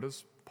 What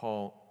does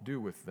Paul do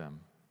with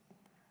them?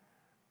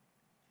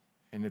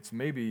 And it's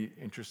maybe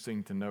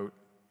interesting to note,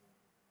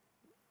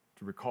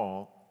 to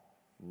recall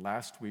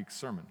last week's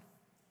sermon.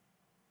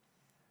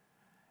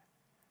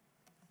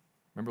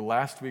 Remember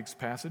last week's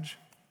passage?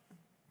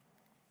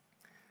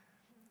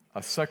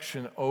 A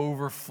section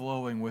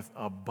overflowing with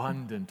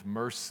abundant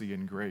mercy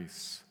and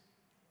grace.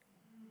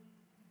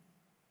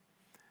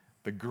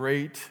 The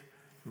great,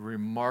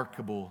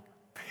 remarkable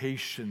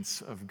patience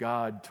of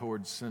God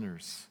towards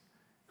sinners,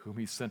 whom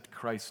he sent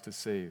Christ to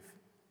save.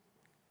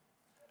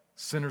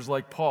 Sinners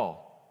like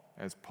Paul,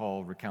 as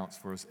Paul recounts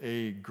for us,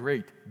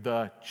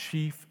 the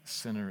chief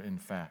sinner, in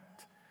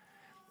fact.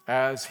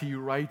 As he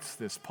writes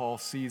this, Paul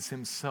sees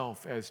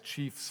himself as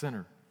chief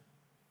sinner.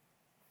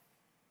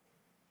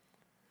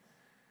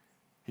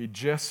 He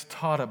just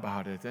taught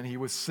about it, and he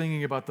was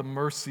singing about the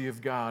mercy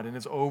of God and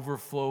his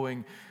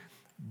overflowing,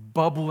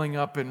 bubbling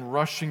up and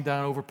rushing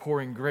down,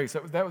 overpouring grace.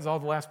 That was all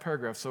the last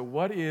paragraph. So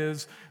what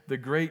is the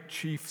great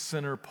chief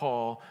sinner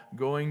Paul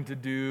going to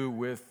do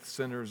with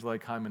sinners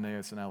like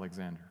Hymenaeus and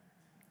Alexander?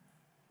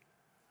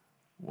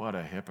 What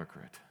a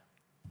hypocrite,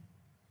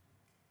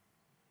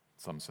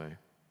 some say.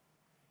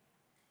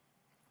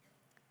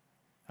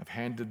 I've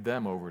handed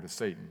them over to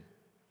Satan.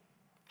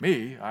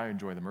 Me, I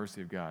enjoy the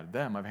mercy of God.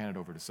 Them, I've handed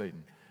over to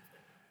Satan.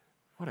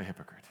 What a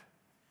hypocrite.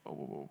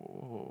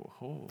 Whoa,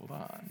 hold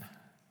on.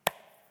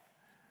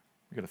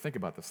 We've got to think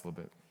about this a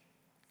little bit.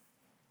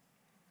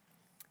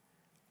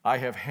 I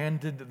have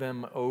handed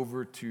them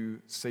over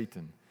to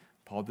Satan.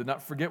 Paul did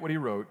not forget what he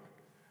wrote,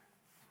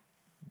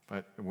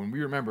 but when we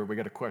remember, we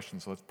got a question,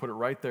 so let's put it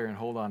right there and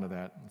hold on to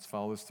that. Let's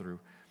follow this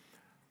through.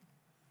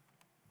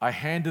 I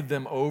handed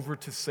them over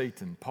to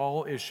Satan.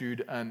 Paul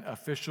issued an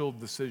official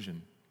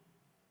decision.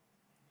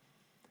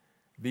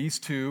 These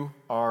two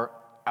are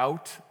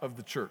out of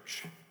the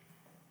church.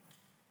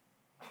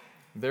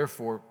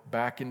 Therefore,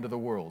 back into the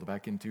world,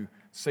 back into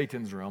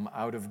Satan's realm,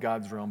 out of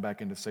God's realm,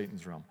 back into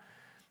Satan's realm.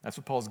 That's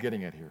what Paul's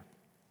getting at here.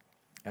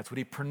 That's what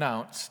he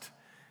pronounced.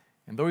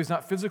 And though he's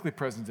not physically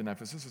present in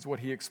Ephesus, it's what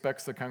he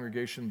expects the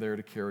congregation there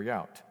to carry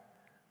out.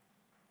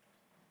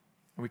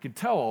 And we can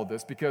tell all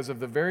this because of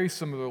the very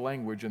similar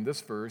language in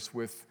this verse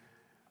with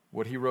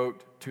what he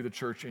wrote to the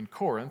church in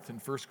Corinth in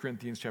 1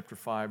 Corinthians chapter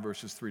 5,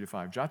 verses 3 to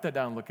 5. Jot that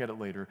down and look at it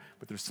later,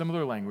 but there's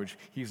similar language.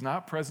 He's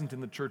not present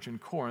in the church in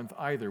Corinth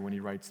either when he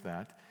writes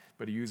that,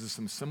 but he uses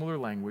some similar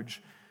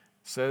language,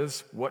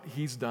 says what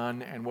he's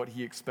done and what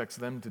he expects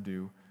them to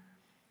do.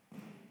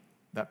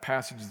 That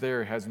passage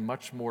there has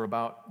much more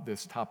about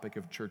this topic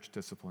of church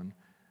discipline,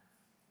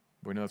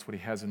 but we know that's what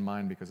he has in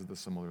mind because of the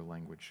similar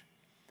language.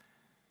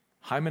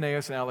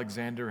 Hymenaeus and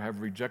Alexander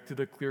have rejected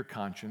a clear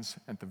conscience.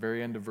 At the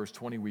very end of verse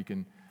 20, we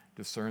can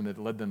discern that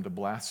it led them to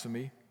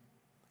blasphemy,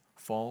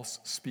 false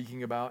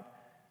speaking about,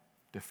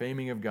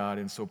 defaming of God,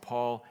 and so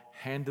Paul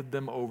handed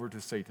them over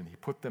to Satan. He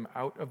put them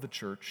out of the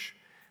church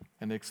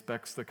and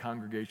expects the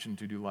congregation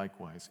to do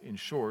likewise. In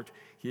short,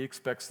 he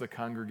expects the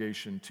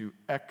congregation to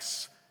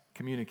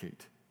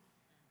excommunicate.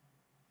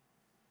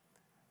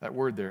 That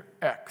word there,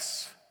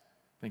 ex,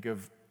 think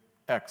of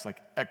ex, like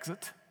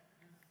exit,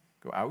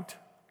 go out.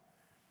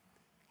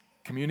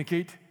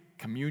 Communicate,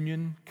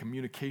 communion,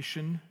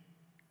 communication.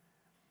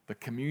 The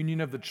communion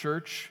of the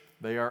church,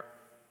 they are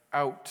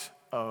out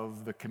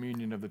of the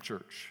communion of the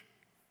church.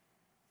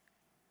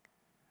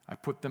 I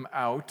put them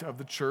out of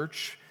the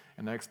church,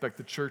 and I expect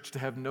the church to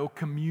have no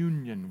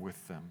communion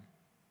with them.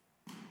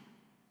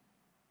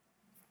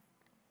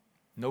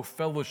 No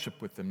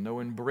fellowship with them, no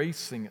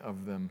embracing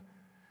of them.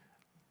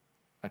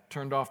 I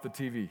turned off the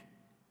TV,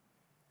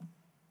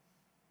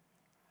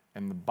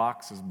 and the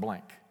box is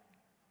blank.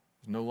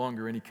 There's no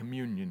longer any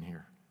communion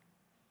here.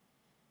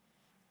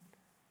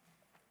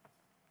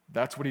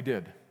 That's what he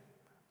did.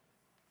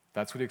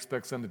 That's what he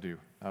expects them to do.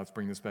 Now let's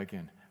bring this back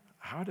in.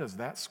 How does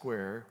that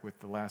square with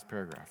the last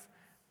paragraph?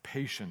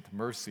 Patient,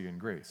 mercy, and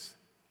grace.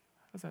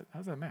 How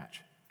does that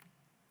match?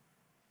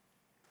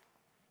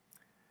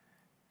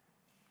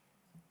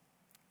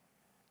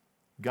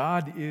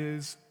 God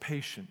is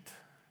patient,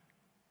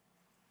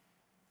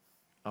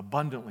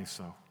 abundantly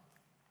so,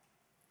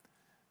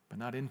 but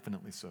not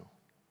infinitely so.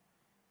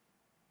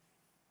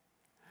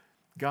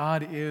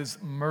 God is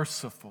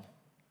merciful,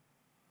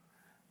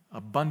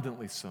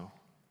 abundantly so.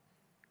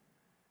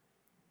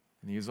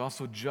 And he is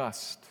also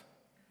just.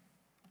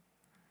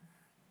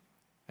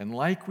 And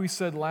like we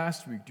said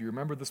last week, do you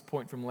remember this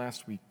point from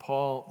last week?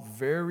 Paul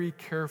very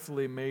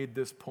carefully made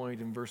this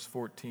point in verse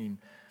 14,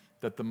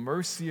 that the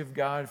mercy of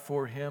God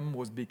for him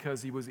was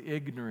because he was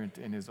ignorant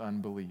in his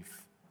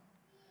unbelief.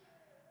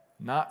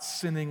 Not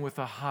sinning with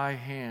a high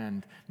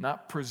hand,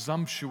 not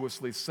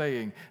presumptuously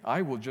saying,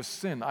 I will just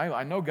sin.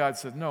 I know God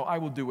said, no, I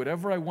will do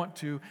whatever I want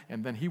to,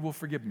 and then he will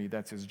forgive me.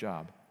 That's his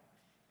job.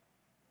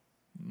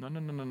 No.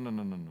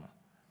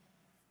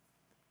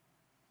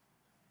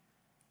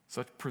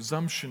 Such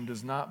presumption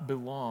does not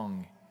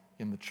belong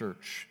in the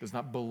church, does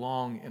not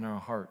belong in our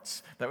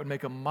hearts. That would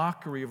make a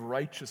mockery of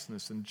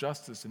righteousness and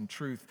justice and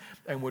truth,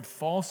 and would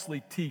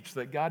falsely teach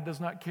that God does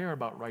not care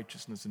about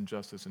righteousness and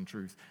justice and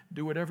truth.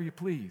 Do whatever you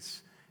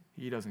please.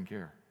 He doesn't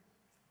care.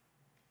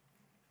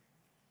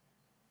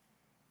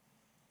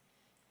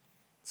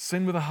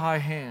 Sin with a high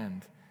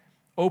hand,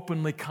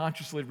 openly,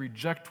 consciously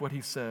reject what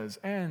he says,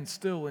 and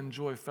still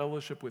enjoy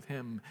fellowship with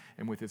him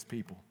and with his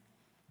people.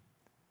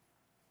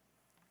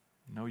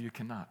 No, you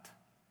cannot.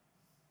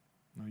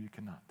 No, you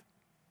cannot.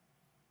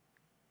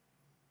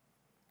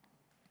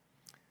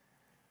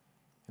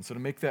 And so to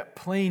make that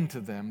plain to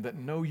them, that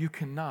no, you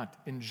cannot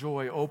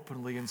enjoy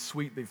openly and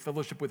sweetly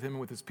fellowship with him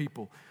and with his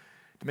people,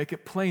 to make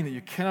it plain that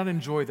you cannot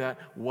enjoy that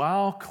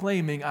while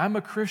claiming, I'm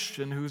a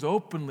Christian who's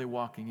openly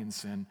walking in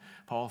sin.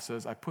 Paul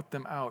says, I put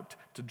them out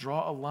to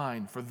draw a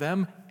line for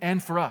them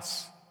and for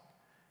us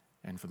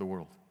and for the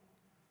world.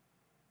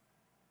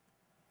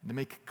 And to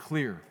make it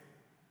clear,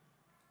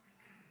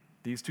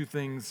 these two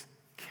things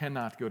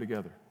cannot go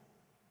together.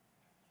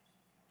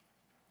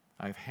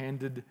 I've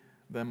handed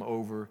them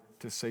over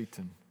to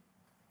Satan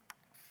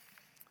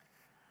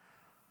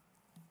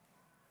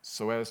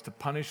so as to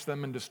punish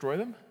them and destroy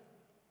them?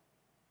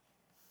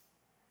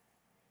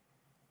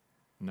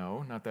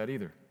 No, not that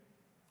either.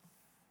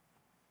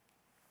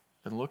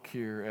 And look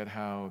here at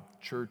how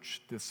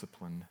church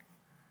discipline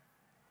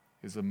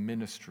is a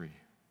ministry,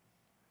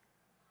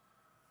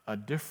 a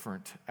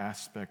different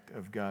aspect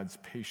of God's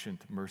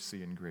patient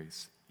mercy and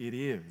grace. It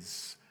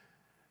is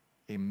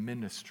a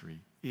ministry.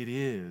 It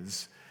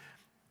is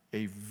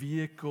a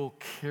vehicle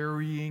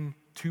carrying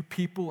to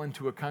people and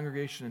to a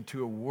congregation and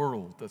to a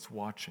world that's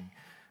watching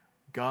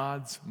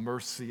God's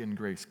mercy and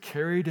grace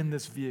carried in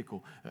this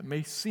vehicle that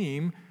may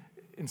seem,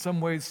 in some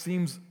ways,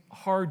 seems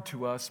hard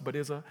to us, but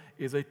is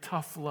a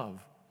tough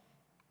love.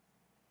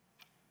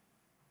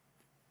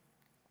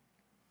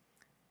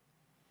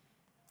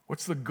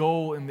 What's the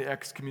goal in the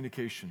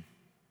excommunication?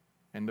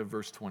 End of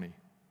verse 20.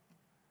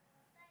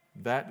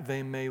 That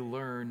they may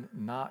learn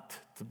not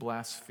to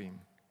blaspheme.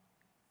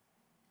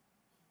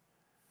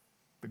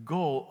 The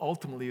goal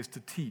ultimately is to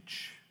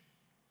teach,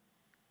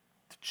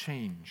 to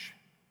change,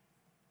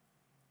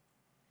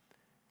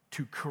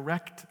 to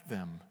correct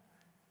them.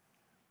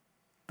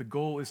 The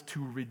goal is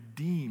to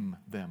redeem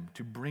them,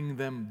 to bring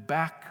them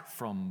back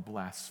from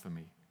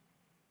blasphemy.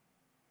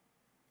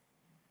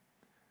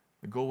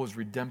 The goal is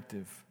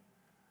redemptive.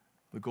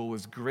 The goal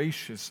is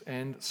gracious,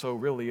 and so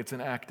really it's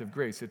an act of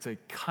grace. It's a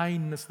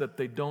kindness that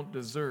they don't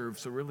deserve,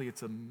 so really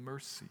it's a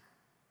mercy.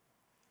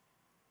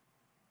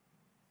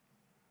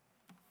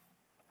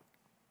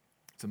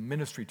 It's a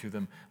ministry to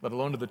them, let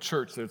alone to the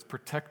church that it's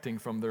protecting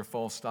from their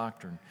false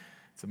doctrine.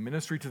 It's a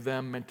ministry to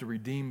them meant to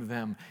redeem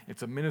them.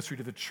 It's a ministry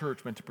to the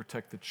church meant to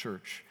protect the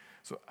church.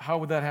 So how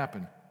would that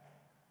happen?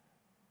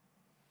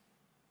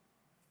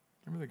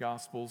 Remember the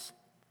Gospels?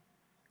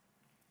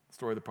 The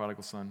story of the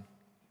prodigal son.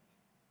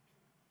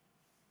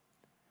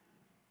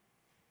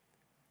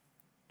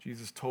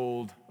 Jesus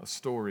told a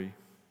story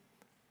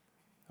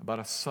about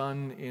a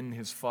son in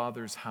his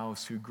father's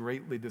house who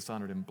greatly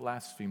dishonored him,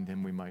 blasphemed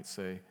him, we might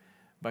say,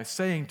 by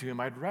saying to him,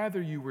 I'd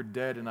rather you were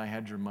dead and I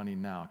had your money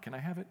now. Can I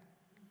have it?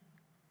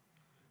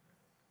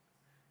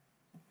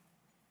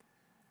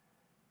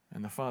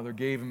 And the father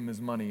gave him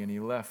his money, and he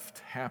left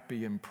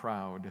happy and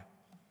proud.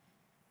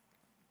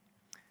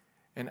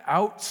 And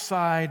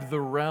outside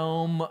the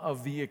realm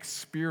of the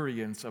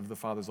experience of the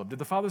father's love, did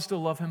the father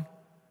still love him?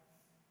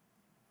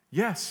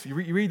 Yes. You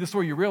read the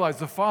story, you realize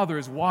the father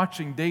is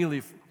watching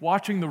daily,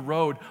 watching the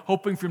road,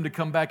 hoping for him to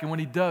come back. And when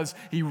he does,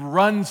 he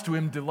runs to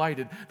him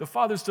delighted. The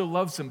father still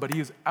loves him, but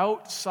he is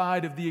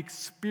outside of the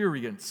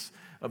experience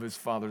of his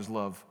father's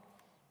love.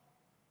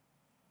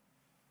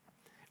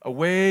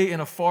 Away in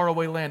a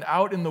faraway land,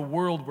 out in the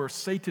world where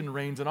Satan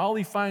reigns, and all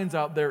he finds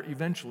out there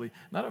eventually,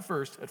 not at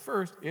first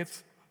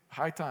it's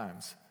high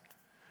times.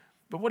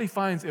 But what he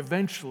finds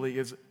eventually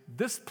is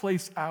this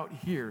place out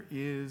here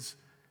is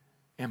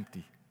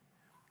empty.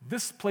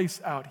 This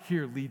place out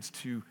here leads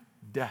to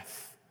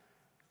death.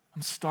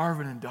 I'm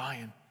starving and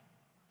dying.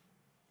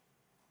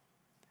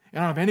 And I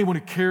don't have anyone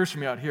who cares for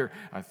me out here.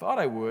 I thought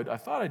I would, I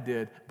thought I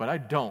did, but I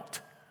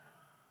don't.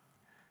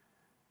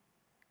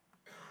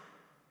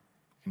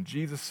 And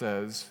Jesus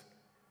says,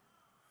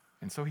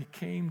 and so he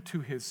came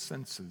to his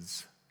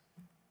senses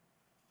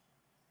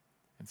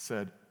and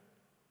said,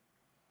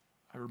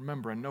 I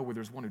know where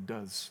there's one who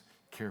does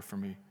care for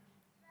me.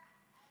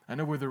 I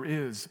know where there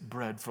is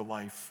bread for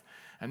life.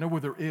 I know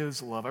where there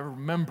is love. I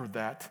remember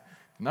that.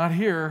 Not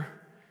here,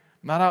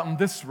 not out in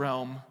this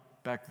realm,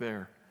 back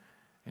there.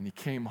 And he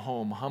came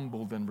home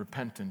humbled and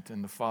repentant,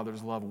 and the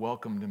Father's love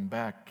welcomed him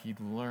back. He'd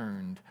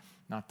learned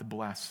not to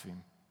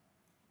blaspheme.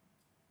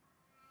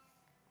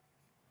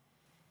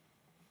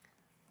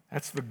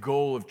 That's the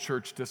goal of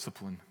church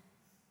discipline.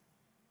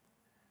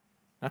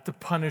 Not to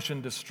punish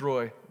and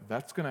destroy.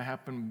 That's going to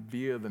happen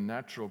via the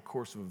natural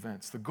course of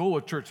events. The goal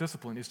of church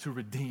discipline is to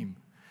redeem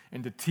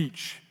and to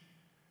teach,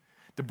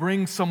 to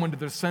bring someone to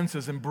their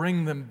senses and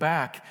bring them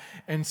back.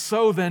 And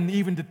so then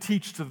even to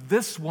teach to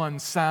this one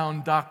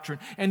sound doctrine,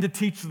 and to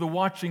teach to the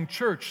watching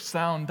church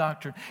sound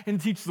doctrine, and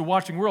to teach to the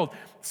watching world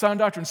sound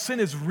doctrine. Sin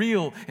is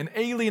real, and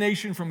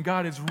alienation from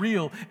God is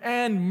real,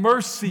 and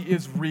mercy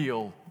is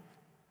real.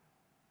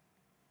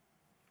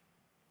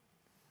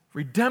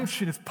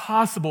 Redemption is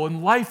possible,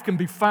 and life can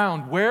be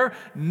found. Where?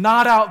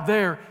 Not out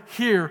there.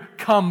 Here,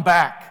 come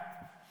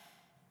back.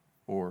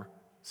 Or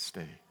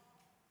stay.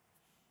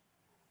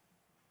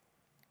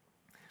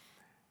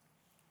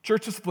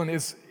 Church discipline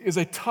is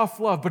a tough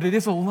love, but it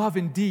is a love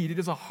indeed. It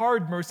is a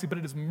hard mercy, but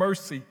it is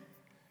mercy.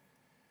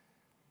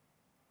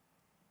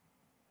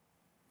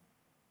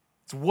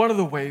 It's one of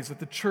the ways that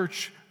the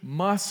church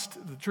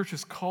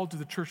is called to,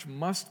 the church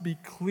must be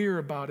clear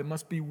about, it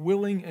must be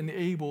willing and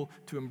able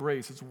to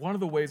embrace. It's one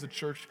of the ways the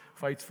church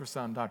fights for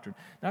sound doctrine.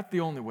 Not the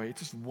only way, it's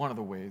just one of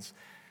the ways.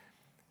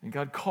 And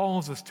God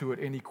calls us to it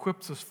and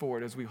equips us for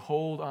it as we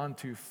hold on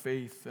to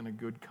faith and a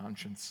good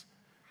conscience.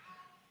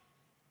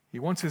 He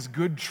wants His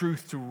good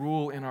truth to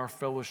rule in our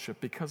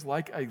fellowship because,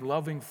 like a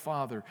loving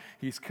Father,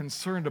 He's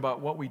concerned about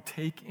what we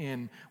take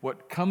in,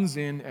 what comes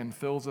in and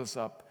fills us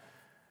up,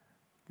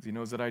 because He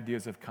knows that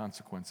ideas have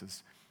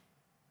consequences.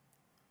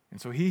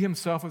 And so He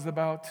Himself is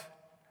about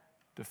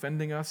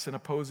defending us and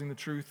opposing the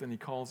truth, and He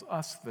calls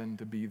us then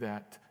to be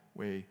that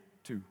way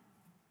too.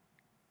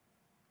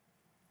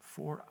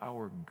 For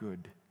our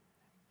good,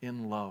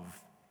 in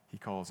love, He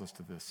calls us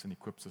to this and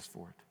equips us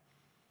for it.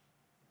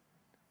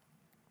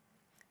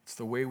 It's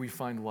the way we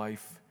find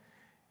life.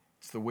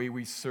 It's the way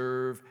we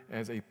serve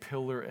as a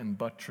pillar and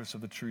buttress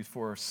of the truth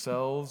for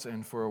ourselves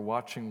and for a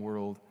watching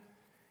world.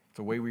 It's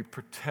the way we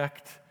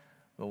protect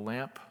the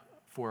lamp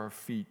for our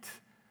feet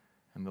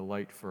and the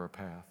light for our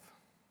path.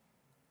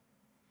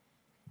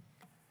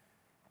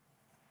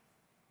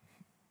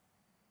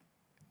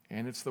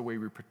 And it's the way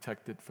we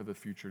protect it for the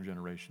future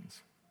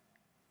generations.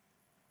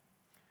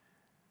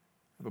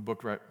 I have a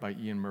book by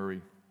Ian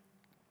Murray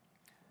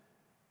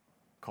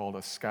called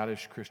A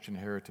Scottish Christian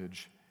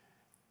Heritage,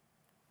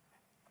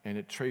 and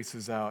it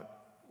traces out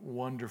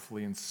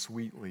wonderfully and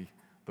sweetly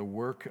the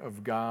work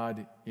of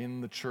God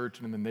in the church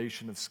and in the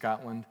nation of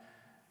Scotland.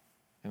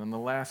 And on the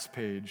last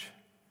page,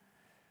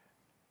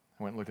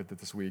 I went and looked at it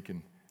this week,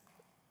 and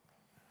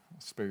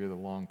I'll spare you the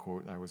long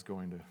quote I was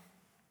going to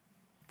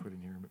put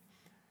in here. But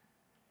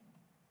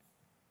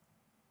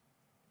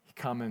he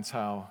comments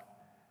how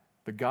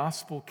the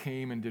gospel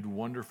came and did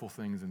wonderful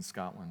things in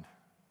Scotland.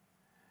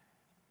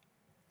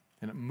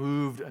 And it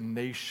moved a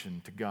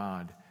nation to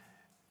God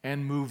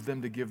and moved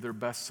them to give their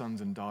best sons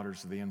and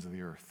daughters to the ends of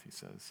the earth, he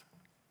says.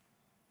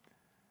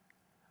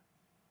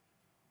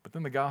 But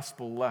then the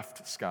gospel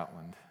left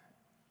Scotland.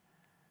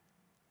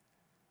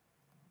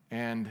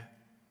 And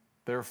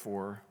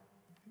therefore,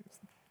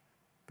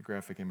 the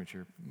graphic image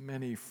here,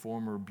 many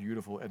former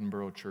beautiful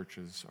Edinburgh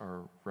churches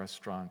are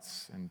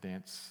restaurants and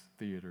dance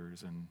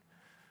theaters and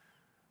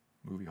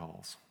movie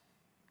halls.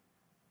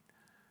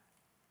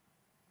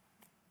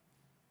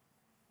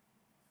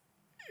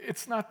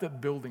 It's not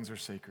that buildings are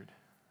sacred.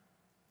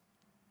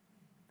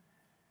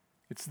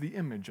 It's the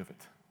image of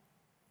it.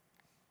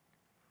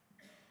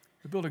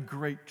 We built a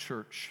great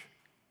church,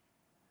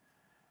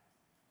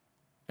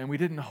 and we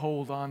didn't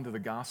hold on to the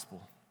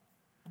gospel.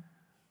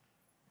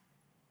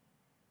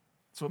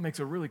 So it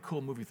makes a really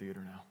cool movie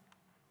theater now.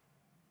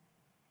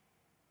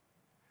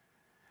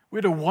 We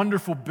had a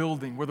wonderful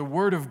building where the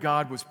Word of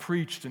God was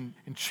preached and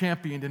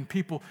championed, and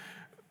people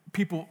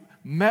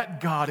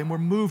met God and were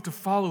moved to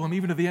follow Him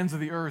even to the ends of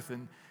the earth.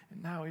 And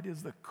now it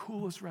is the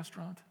coolest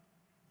restaurant.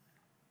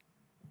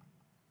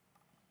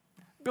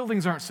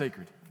 Buildings aren't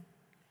sacred,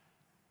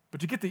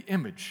 but you get the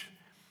image.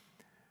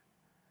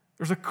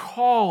 There's a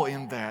call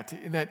in that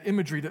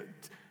imagery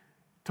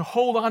to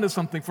hold on to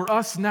something for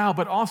us now,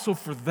 but also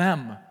for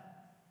them.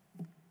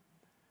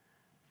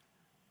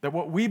 That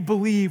what we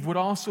believe would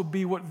also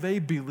be what they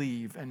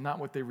believe and not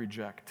what they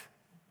reject.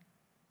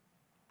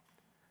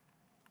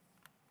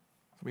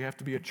 So we have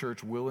to be a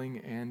church willing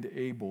and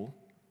able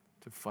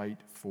to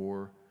fight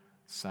for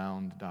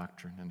sound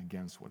doctrine and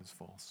against what is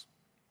false.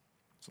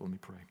 So let me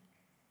pray.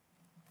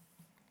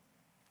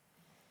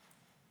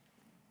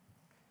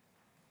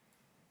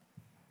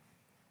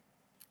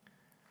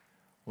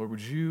 Lord,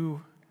 would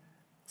you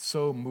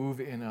so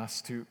move in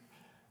us to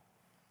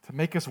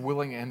make us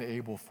willing and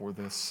able for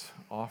this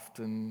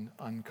often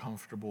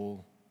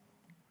uncomfortable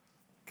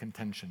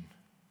contention?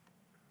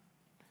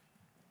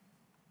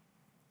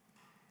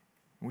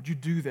 Would you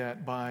do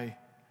that by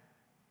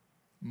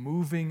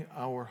moving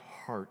our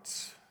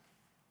hearts,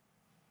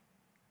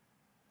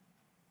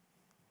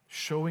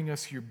 showing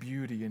us your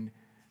beauty and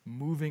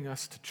moving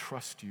us to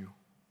trust you,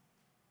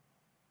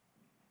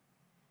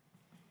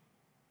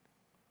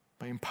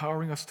 by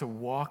empowering us to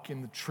walk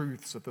in the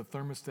truth so that the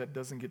thermostat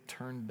doesn't get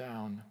turned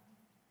down.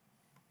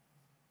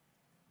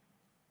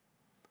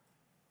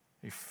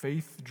 A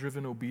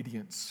faith-driven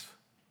obedience.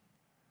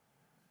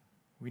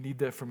 We need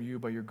that from you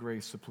by your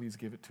grace, so please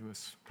give it to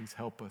us. Please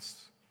help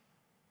us.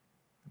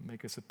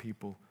 Make us a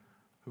people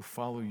who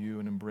follow you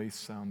and embrace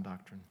sound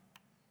doctrine.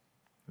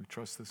 We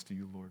trust this to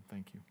you, Lord.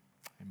 Thank you.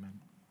 Amen.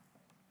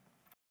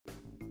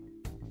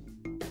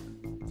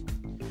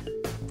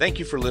 Thank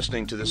you for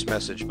listening to this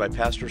message by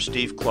Pastor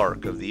Steve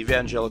Clark of the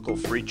Evangelical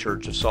Free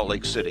Church of Salt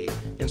Lake City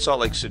in Salt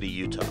Lake City,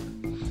 Utah.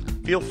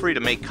 Feel free to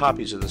make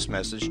copies of this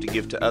message to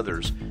give to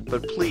others,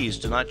 but please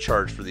do not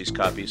charge for these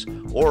copies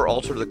or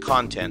alter the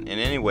content in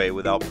any way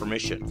without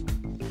permission.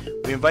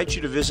 We invite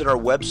you to visit our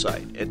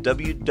website at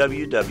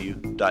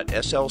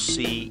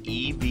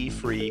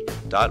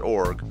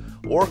www.slcevfree.org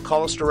or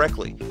call us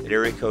directly at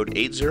area code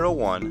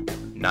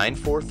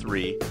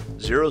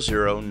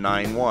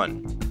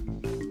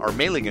 801-943-0091. Our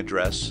mailing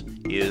address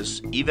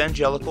is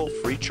Evangelical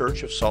Free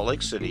Church of Salt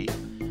Lake City,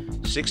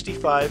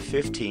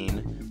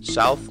 6515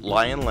 South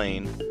Lion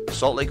Lane,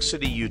 Salt Lake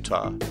City,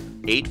 Utah,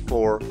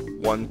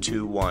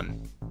 84121.